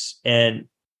point. And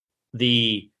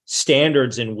the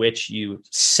standards in which you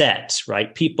set,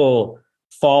 right? People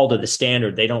fall to the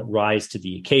standard, they don't rise to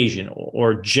the occasion.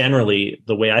 Or generally,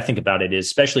 the way I think about it is,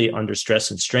 especially under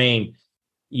stress and strain,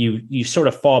 you sort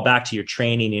of fall back to your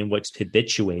training and what's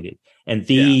habituated. And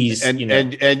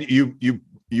and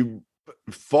you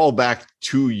fall back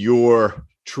to your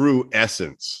true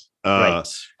essence. Right.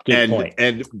 Good point.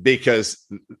 And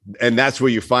that's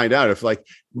where you find out if like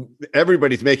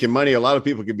everybody's making money. A lot of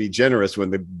people can be generous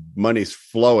when the money's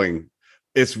flowing.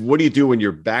 It's what do you do when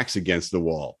your back's against the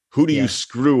wall? Who do you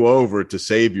screw over to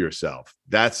save yourself?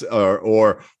 That's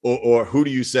or who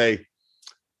do you say,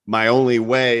 my only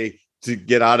way to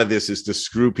get out of this is to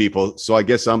screw people. So I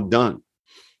guess I'm done.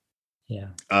 Yeah.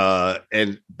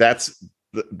 And that's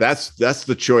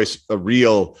the choice a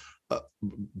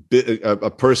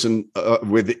person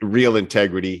with real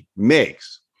integrity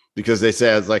makes, because they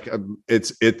say it's like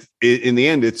it's in the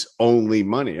end it's only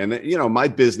money. And my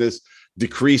business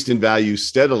decreased in value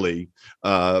steadily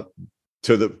to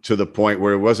the point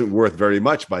where it wasn't worth very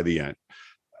much by the end.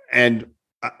 And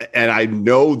I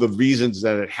know the reasons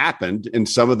that it happened, and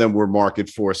some of them were market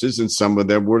forces and some of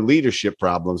them were leadership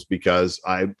problems, because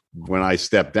when I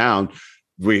stepped down,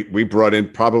 we brought in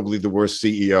probably the worst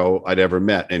CEO I'd ever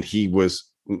met. And he was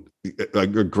a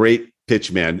great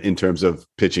pitch man in terms of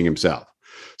pitching himself.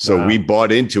 So we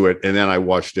bought into it, and then I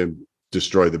watched him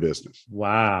destroy the business.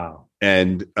 Wow.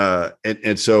 And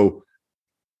so,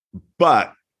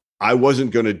 but I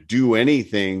wasn't going to do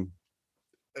anything,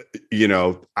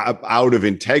 out of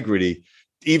integrity,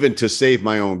 even to save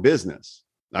my own business.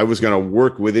 I was going to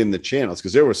work within the channels,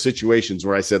 because there were situations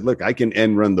where I said, look, I can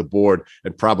end run the board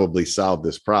and probably solve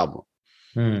this problem.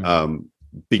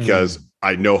 Because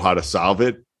I know how to solve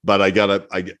it, but I've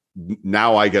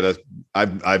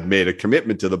made a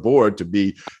commitment to the board to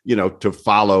be, to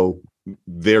follow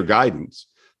their guidance.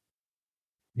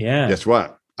 Yeah. Guess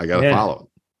what? I got to follow it.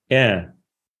 Yeah.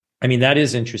 I mean, that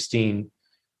is interesting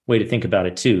way to think about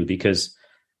it too, because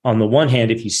on the one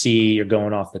hand, if you see you're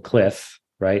going off the cliff,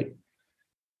 right?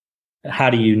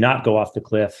 How do you not go off the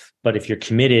cliff? But if you're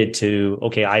committed to,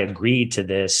 okay, I agreed to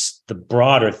this, the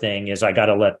broader thing is I got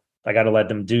to let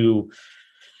them do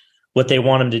what they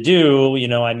want them to do.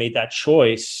 I made that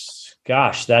choice.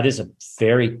 Gosh, that's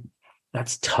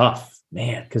tough,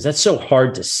 man, because that's so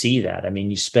hard to see that. I mean,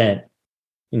 you spent,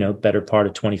 better part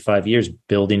of 25 years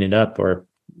building it up, or,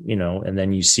 and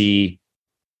then you see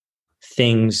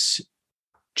things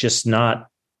just not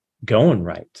going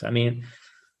right. I mean,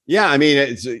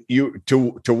 it's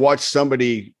to watch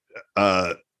somebody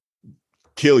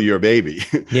kill your baby.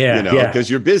 Because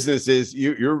your business is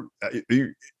you're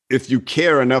if you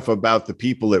care enough about the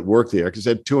people that work there, because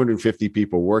I had 250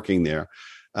 people working there.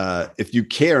 If you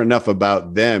care enough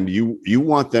about them, you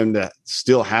want them to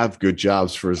still have good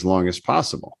jobs for as long as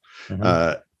possible.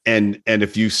 Mm-hmm. And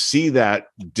if you see that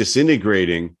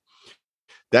disintegrating,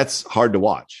 that's hard to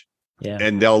watch. Yeah.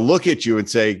 And they'll look at you and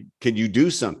say, can you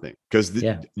do something? Because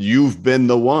you've been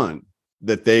the one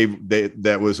that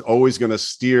that was always going to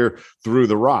steer through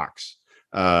the rocks.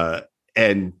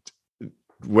 And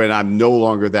when I'm no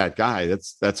longer that guy,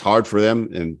 that's hard for them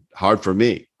and hard for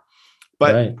me.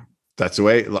 But that's the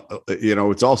way,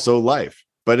 it's also life.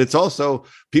 But it's also,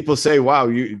 people say, wow,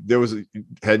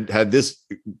 had this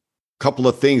couple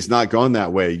of things not gone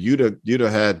that way, you'd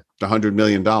have had $100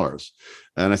 million.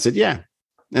 And I said, yeah.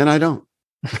 And I don't.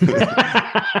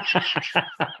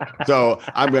 So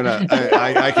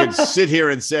I could sit here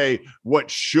and say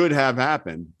what should have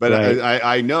happened, but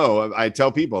I know, I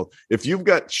tell people, if you've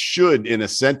got should in a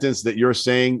sentence that you're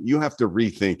saying, you have to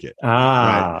rethink it.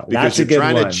 Right? Because you're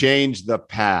trying to change the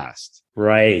past.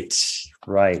 Right.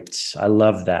 I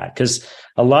love that, because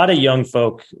a lot of young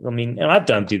folk, I mean, and I've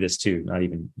do this too, not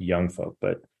even young folk,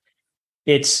 but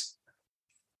it's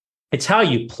how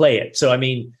you play it. So, I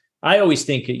mean, I always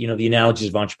think, the analogies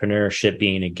of entrepreneurship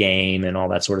being a game and all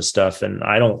that sort of stuff. And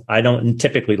I don't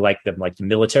typically like the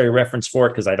military reference for it,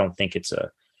 because I don't think it's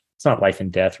not life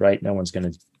and death, right? No one's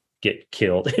going to get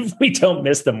killed if we don't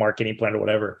miss the marketing plan or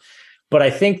whatever. But I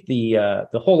think the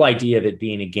whole idea of it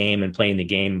being a game and playing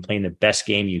the best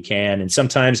game you can. And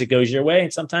sometimes it goes your way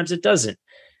and sometimes it doesn't.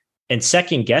 And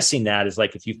second guessing that is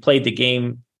like, if you've played the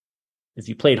game, if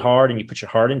you played hard and you put your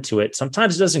heart into it,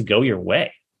 sometimes it doesn't go your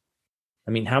way.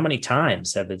 I mean, how many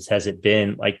times has it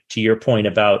been, like, to your point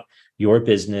about your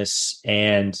business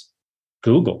and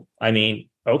Google? I mean,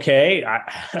 okay,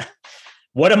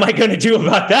 what am I going to do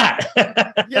about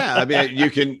that? Yeah, I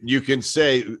mean, you can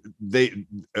say they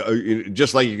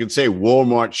just like you can say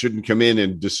Walmart shouldn't come in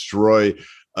and destroy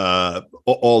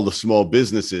all the small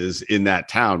businesses in that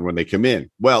town when they come in.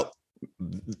 Well,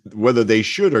 whether they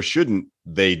should or shouldn't,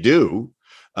 they do.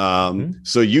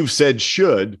 So you've said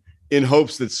should, in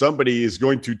hopes that somebody is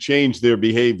going to change their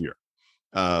behavior.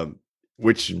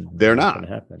 which they're not. Going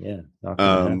to happen. Yeah. Not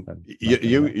going to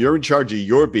happen. You're in charge of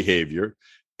your behavior,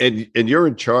 and you're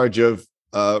in charge of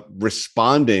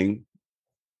responding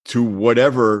to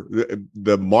whatever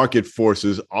the market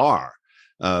forces are,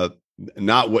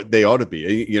 not what they ought to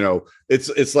be.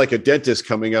 It's like a dentist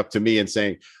coming up to me and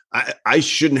saying, I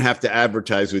shouldn't have to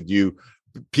advertise with you.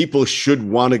 People should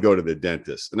want to go to the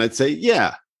dentist. And I'd say,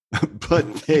 yeah,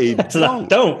 but they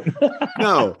don't.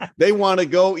 No, they want to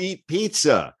go eat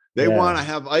pizza. They want to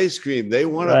have ice cream. They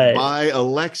want to buy a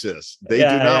Lexus. They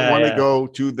do not want to go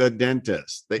to the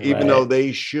dentist. Even though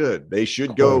they should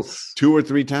go 2 or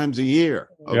 3 times a year.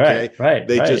 Okay. Right.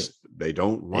 They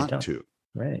don't want to.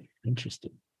 Right.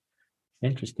 Interesting.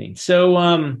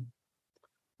 So,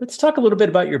 let's talk a little bit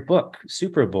about your book,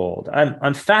 Super Bold.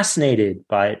 I'm fascinated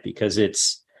by it because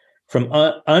it's from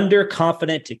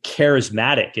underconfident to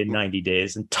charismatic in 90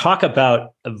 days, and talk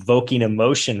about evoking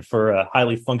emotion for a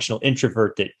highly functional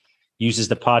introvert that uses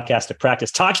the podcast to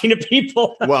practice talking to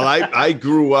people. Well, I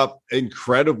grew up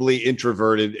incredibly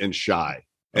introverted and shy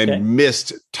and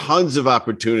missed tons of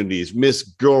opportunities,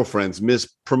 missed girlfriends, missed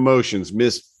promotions,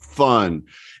 missed fun.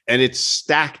 And it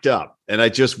stacked up. And I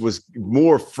just was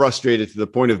more frustrated to the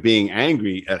point of being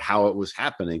angry at how it was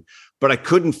happening. But I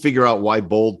couldn't figure out why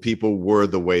bold people were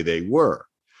the way they were.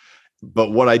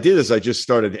 But what I did is I just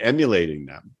started emulating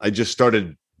them. I just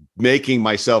started making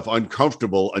myself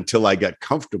uncomfortable until I got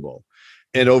comfortable.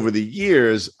 And over the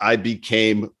years, I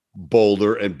became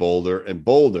bolder and bolder and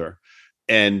bolder.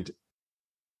 And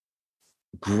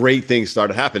great things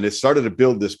started to happen. It started to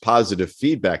build this positive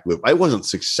feedback loop. I wasn't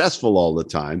successful all the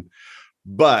time,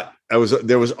 but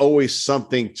there was always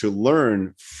something to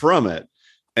learn from it.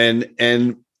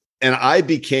 And I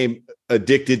became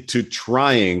addicted to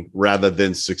trying rather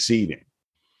than succeeding.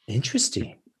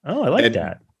 Interesting. Oh, I like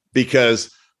that.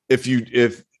 Because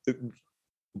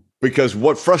because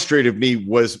what frustrated me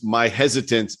was my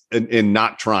hesitance in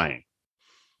not trying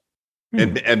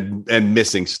and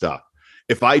missing stuff.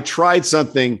 If I tried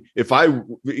something, if I,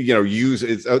 use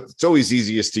it's always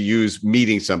easiest to use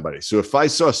meeting somebody. So if I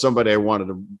saw somebody I wanted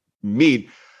to meet,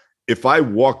 if I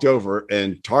walked over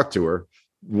and talked to her,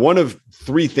 one of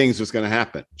 3 things was going to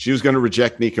happen. She was going to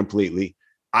reject me completely.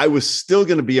 I was still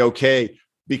going to be okay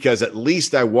because at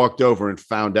least I walked over and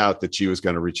found out that she was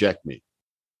going to reject me.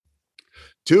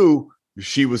 2,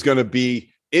 she was going to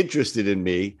be interested in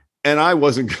me, and I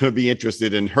wasn't going to be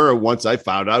interested in her once I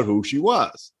found out who she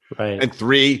was. Right. And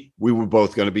 3, we were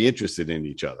both going to be interested in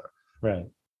each other. Right.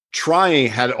 Trying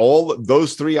had all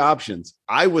those 3 options.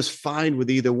 I was fine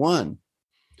with either one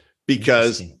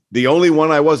because the only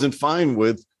one I wasn't fine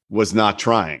with was not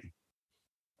trying.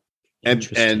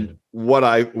 And what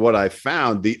I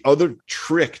found, the other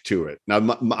trick to it.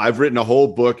 Now, I've written a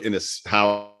whole book in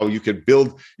how you could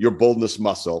build your boldness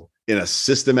muscle in a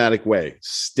systematic way,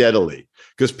 steadily,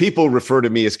 because people refer to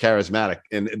me as charismatic,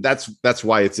 and that's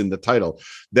why it's in the title.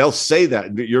 They'll say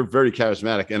that you're very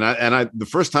charismatic, and I the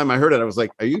first time I heard it, I was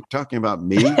like, "Are you talking about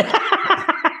me?"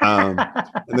 And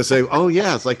they say, "Oh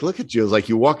yeah." It's like, look at you. It's like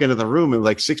you walk into the room and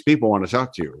like 6 people want to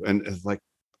talk to you, and it's like,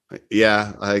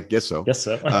 yeah, I guess so. Guess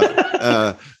so.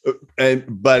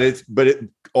 But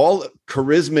all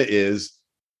charisma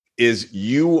is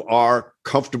you are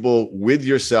comfortable with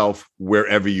yourself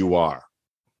wherever you are.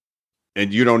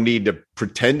 And you don't need to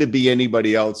pretend to be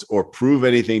anybody else or prove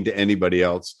anything to anybody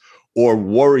else or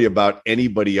worry about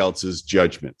anybody else's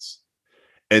judgments.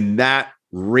 And that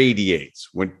radiates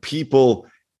when people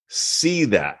see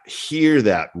that, hear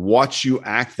that, watch you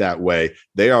act that way.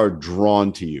 They are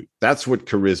drawn to you. That's what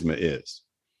charisma is.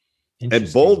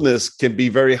 And boldness can be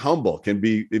very humble, can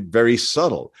be very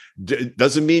subtle.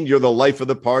 Doesn't mean you're the life of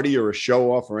the party or a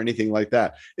show off or anything like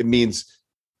that. It means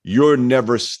you're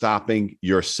never stopping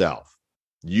yourself.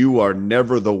 You are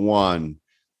never the one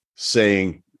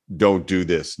saying, don't do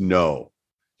this. No,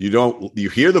 you don't. You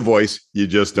hear the voice, you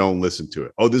just don't listen to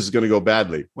it. Oh, this is going to go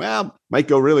badly. Well, might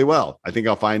go really well. I think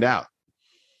I'll find out.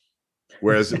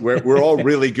 Whereas we're all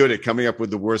really good at coming up with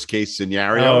the worst case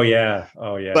scenario. Oh yeah.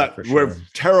 But we're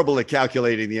terrible at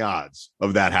calculating the odds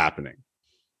of that happening.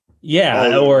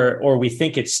 Yeah, or we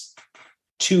think it's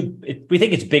we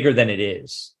think it's bigger than it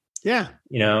is. Yeah,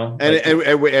 and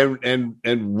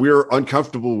we're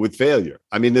uncomfortable with failure.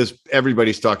 I mean,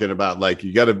 everybody's talking about like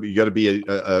you got to be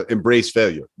embrace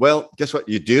failure. Well, guess what?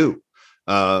 You do.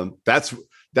 That's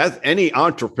any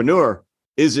entrepreneur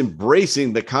is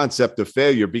embracing the concept of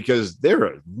failure because there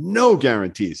are no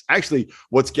guarantees. Actually,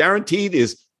 what's guaranteed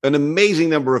is an amazing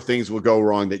number of things will go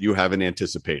wrong that you haven't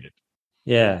anticipated.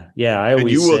 Yeah. I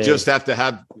always you will just have to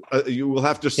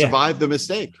survive the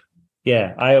mistake.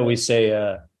 Yeah, I always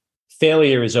say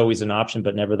failure is always an option,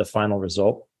 but never the final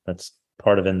result. That's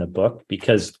part of in the book,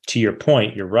 because to your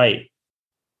point, you're right.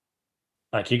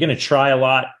 Like, you're going to try a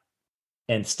lot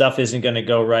and stuff isn't going to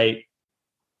go right,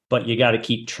 but you got to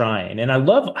keep trying. And I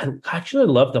actually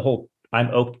love the whole,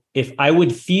 if I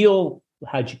would feel,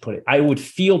 how'd you put it? I would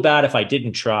feel bad if I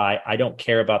didn't try. I don't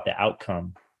care about the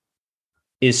outcome,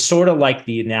 is sort of like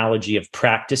the analogy of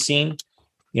practicing,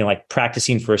 like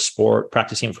practicing for a sport,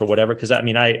 practicing for whatever. Cause I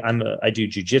mean, I do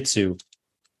jujitsu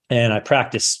and I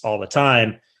practice all the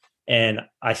time and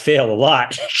I fail a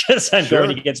lot because I'm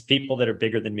going against people that are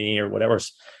bigger than me or whatever.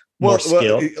 More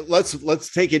skill.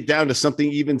 Let's take it down to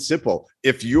something even simple.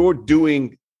 If you're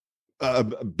doing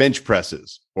bench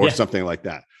presses or something like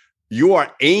that, you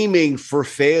are aiming for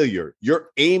failure. You're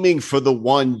aiming for the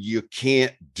one you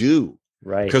can't do.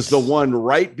 Right. Because the one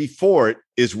right before it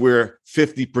is where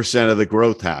 50% of the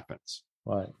growth happens.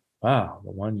 Right. Wow.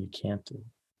 The one you can't do.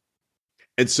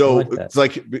 And so it's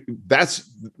like, that's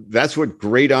what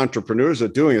great entrepreneurs are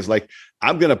doing, is like,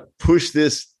 I'm going to push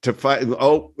this to find,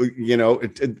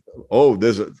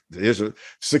 there's a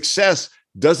success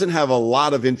doesn't have a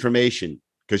lot of information,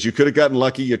 because you could have gotten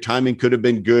lucky. Your timing could have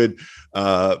been good.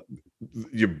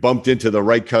 You bumped into the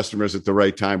right customers at the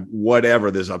right time,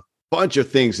 whatever. There's a bunch of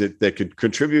things that could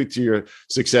contribute to your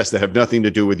success that have nothing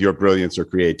to do with your brilliance or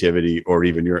creativity or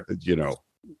even your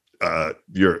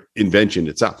invention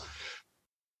itself.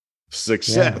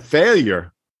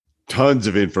 Failure, tons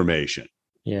of information.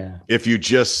 Yeah. If you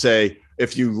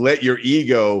let your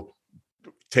ego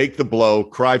take the blow,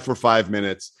 cry for 5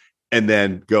 minutes, and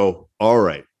then go, all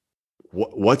right,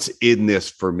 what's in this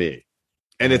for me?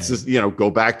 And it's just, go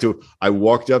back to, I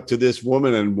walked up to this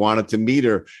woman and wanted to meet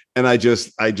her. And I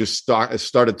just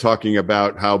started talking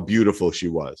about how beautiful she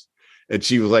was. And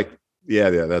she was like, yeah,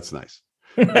 that's nice.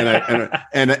 And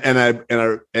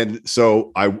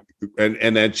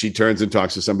then she turns and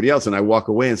talks to somebody else, and I walk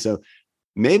away and say,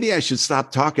 maybe I should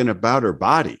stop talking about her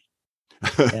body,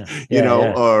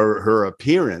 or her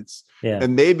appearance. Yeah.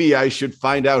 And maybe I should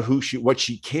find out what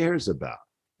she cares about.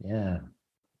 Yeah.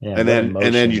 Yeah, and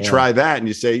then you try that and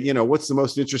you say, what's the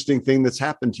most interesting thing that's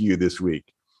happened to you this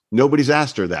week? Nobody's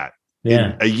asked her that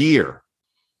in a year.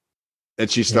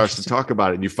 And she starts to talk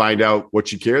about it, and you find out what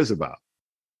she cares about.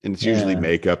 And it's usually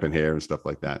makeup and hair and stuff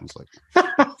like that. And it's like,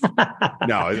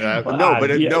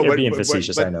 being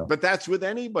facetious, I know. But that's with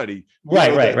anybody.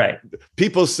 Right.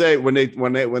 People say when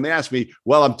they ask me,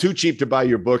 well, I'm too cheap to buy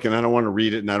your book and I don't want to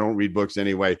read it, and I don't read books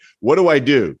anyway. What do I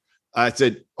do? I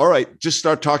said, all right, just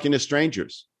start talking to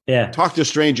strangers. Yeah. Talk to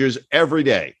strangers every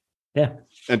day. Yeah.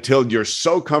 Until you're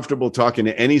so comfortable talking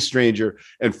to any stranger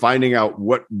and finding out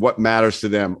what matters to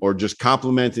them, or just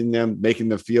complimenting them, making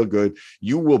them feel good,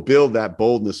 you will build that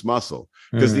boldness muscle.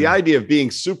 Because the idea of being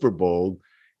super bold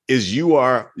is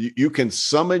you can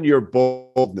summon your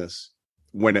boldness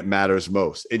when it matters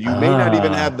most. And you may not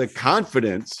even have the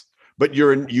confidence, but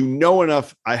you know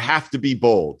enough. I have to be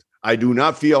bold. I do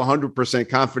not feel 100%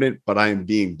 confident, but I am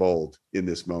being bold in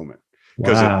this moment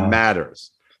because it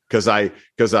matters. Because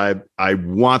I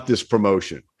want this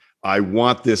promotion. I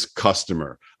want this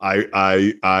customer.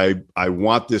 I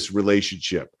want this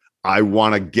relationship. I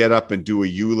want to get up and do a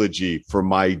eulogy for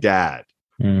my dad,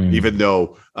 even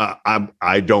though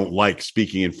I don't like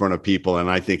speaking in front of people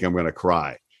and I think I'm going to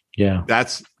cry. Yeah,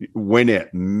 that's when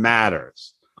it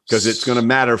matters, because it's going to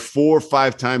matter 4 or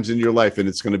 5 times in your life, and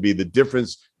it's going to be the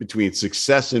difference between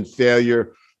success and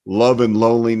failure, love and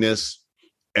loneliness,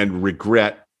 and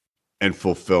regret and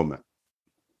fulfillment.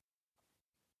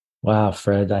 Wow,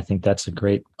 Fred, I think that's a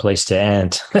great place to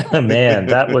end. Man,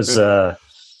 that was, I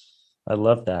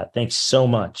love that. Thanks so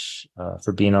much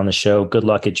for being on the show. Good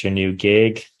luck at your new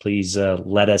gig. Please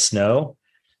let us know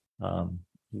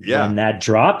when that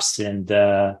drops. And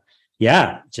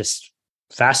just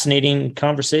fascinating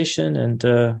conversation,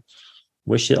 and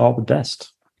wish you all the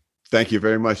best. Thank you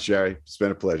very much, Jerry. It's been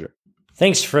a pleasure.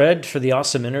 Thanks, Fred, for the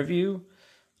awesome interview.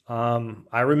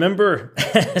 I remember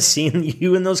seeing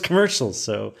you in those commercials,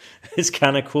 so it's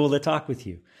kind of cool to talk with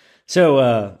you.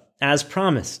 So, as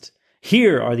promised,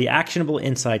 here are the actionable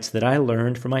insights that I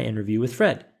learned from my interview with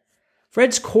Fred.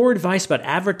 Fred's core advice about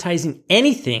advertising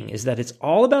anything is that it's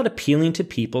all about appealing to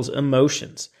people's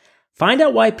emotions. Find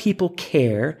out why people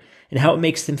care and how it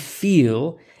makes them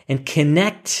feel, and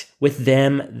connect with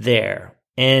them there.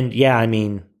 And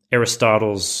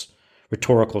Aristotle's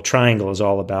rhetorical triangle is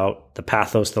all about the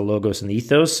pathos, the logos, and the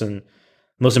ethos. And the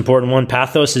most important one,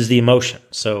 pathos, is the emotion.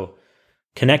 So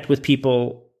connect with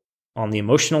people on the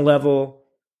emotional level,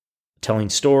 telling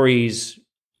stories,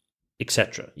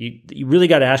 etc. You really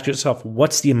got to ask yourself,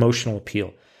 what's the emotional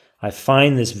appeal? I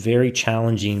find this very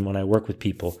challenging when I work with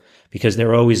people because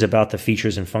they're always about the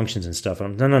features and functions and stuff.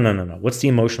 And I'm, no. What's the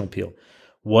emotional appeal?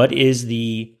 What is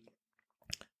the,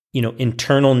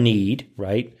 internal need,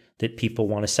 right, that people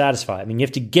want to satisfy? I mean, you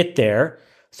have to get there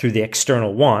through the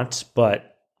external wants,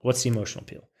 but what's the emotional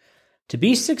appeal? To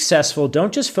be successful,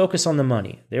 don't just focus on the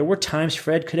money. There were times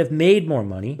Fred could have made more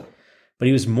money, but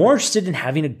he was more interested in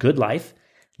having a good life,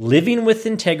 living with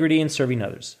integrity, and serving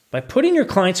others. By putting your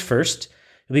clients first,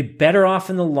 you'll be better off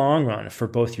in the long run for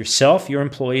both yourself, your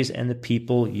employees, and the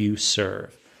people you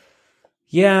serve.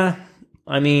 Yeah,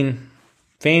 I mean,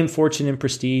 fame, fortune, and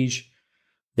prestige,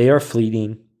 they are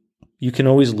fleeting. You can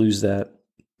always lose that,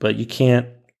 but you can't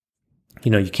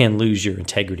lose your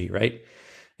integrity, right?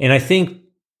 And I think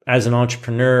as an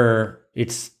entrepreneur,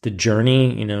 it's the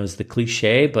journey, is the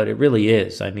cliche, but it really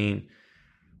is. I mean,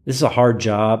 this is a hard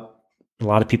job. A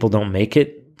lot of people don't make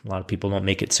it. A lot of people don't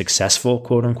make it successful,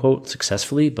 quote unquote,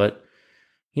 successfully. But,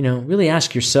 really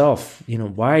ask yourself,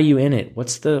 why are you in it?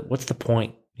 What's the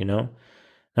point, And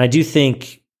I do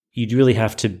think you'd really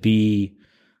have to be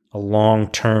a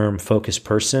long-term focused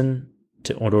person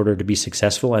in order to be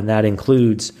successful. And that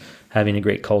includes having a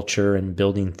great culture and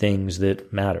building things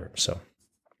that matter. So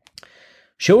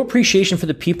show appreciation for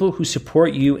the people who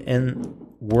support you and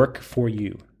work for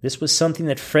you. This was something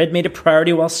that Fred made a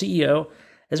priority while CEO,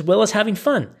 as well as having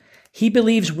fun. He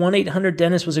believes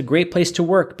 1-800-Dentist was a great place to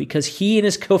work because he and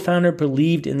his co-founder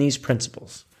believed in these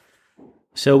principles.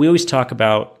 So we always talk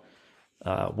about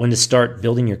when to start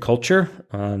building your culture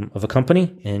of a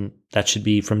company, and that should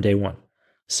be from day one.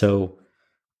 So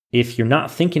if you're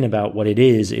not thinking about what it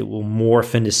is, it will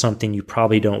morph into something you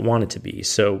probably don't want it to be.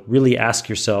 So really ask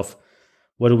yourself,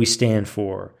 what do we stand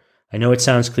for? I know it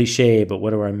sounds cliche, but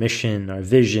what are our mission, our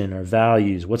vision, our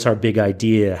values? What's our big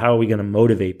idea? How are we going to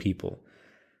motivate people?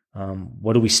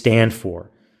 What do we stand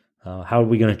for? How are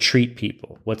we going to treat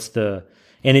people? And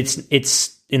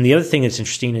the other thing that's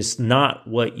interesting is not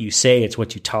what you say, it's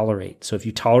what you tolerate. So if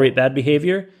you tolerate bad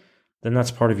behavior, then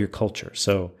that's part of your culture.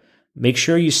 So make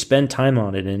sure you spend time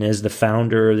on it. And as the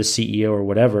founder or the CEO or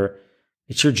whatever,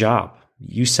 it's your job.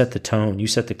 You set the tone, you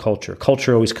set the culture.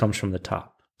 Culture always comes from the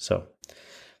top. So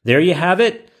there you have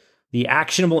it. The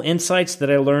actionable insights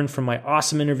that I learned from my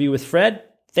awesome interview with Fred.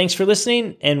 Thanks for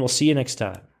listening, and we'll see you next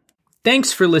time.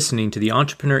 Thanks for listening to the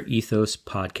Entrepreneur Ethos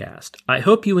podcast. I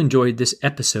hope you enjoyed this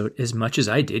episode as much as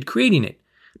I did creating it.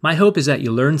 My hope is that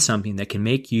you learned something that can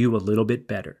make you a little bit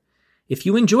better. If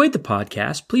you enjoyed the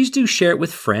podcast, please do share it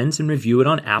with friends and review it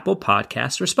on Apple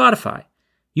Podcasts or Spotify.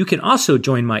 You can also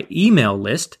join my email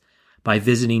list by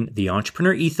visiting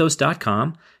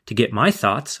theentrepreneurethos.com to get my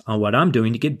thoughts on what I'm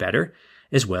doing to get better,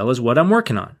 as well as what I'm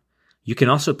working on. You can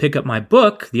also pick up my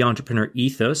book, The Entrepreneur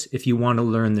Ethos, if you want to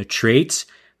learn the traits,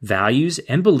 values,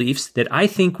 and beliefs that I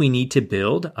think we need to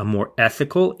build a more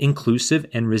ethical, inclusive,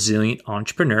 and resilient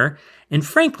entrepreneur and,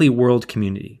 frankly, world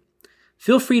community.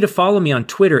 Feel free to follow me on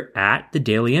Twitter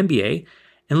 @TheDailyMBA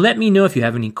and let me know if you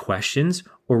have any questions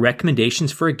or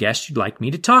recommendations for a guest you'd like me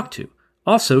to talk to.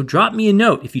 Also, drop me a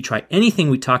note if you try anything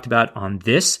we talked about on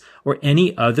this or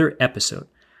any other episode.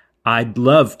 I'd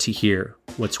love to hear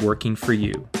what's working for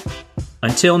you.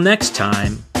 Until next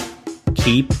time,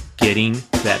 keep getting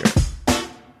better.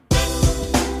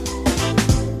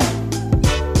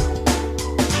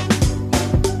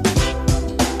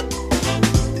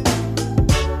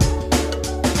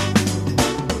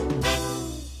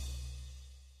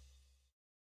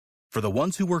 For the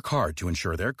ones who work hard to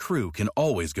ensure their crew can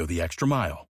always go the extra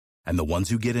mile, and the ones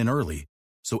who get in early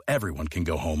so everyone can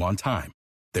go home on time,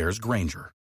 there's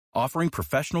Grainger, offering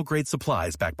professional-grade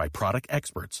supplies backed by product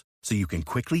experts so you can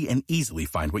quickly and easily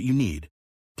find what you need.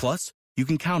 Plus, you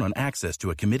can count on access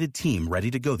to a committed team ready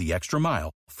to go the extra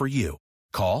mile for you.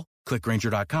 Call, click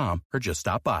Grainger.com, or just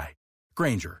stop by.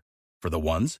 Grainger, for the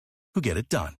ones who get it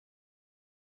done.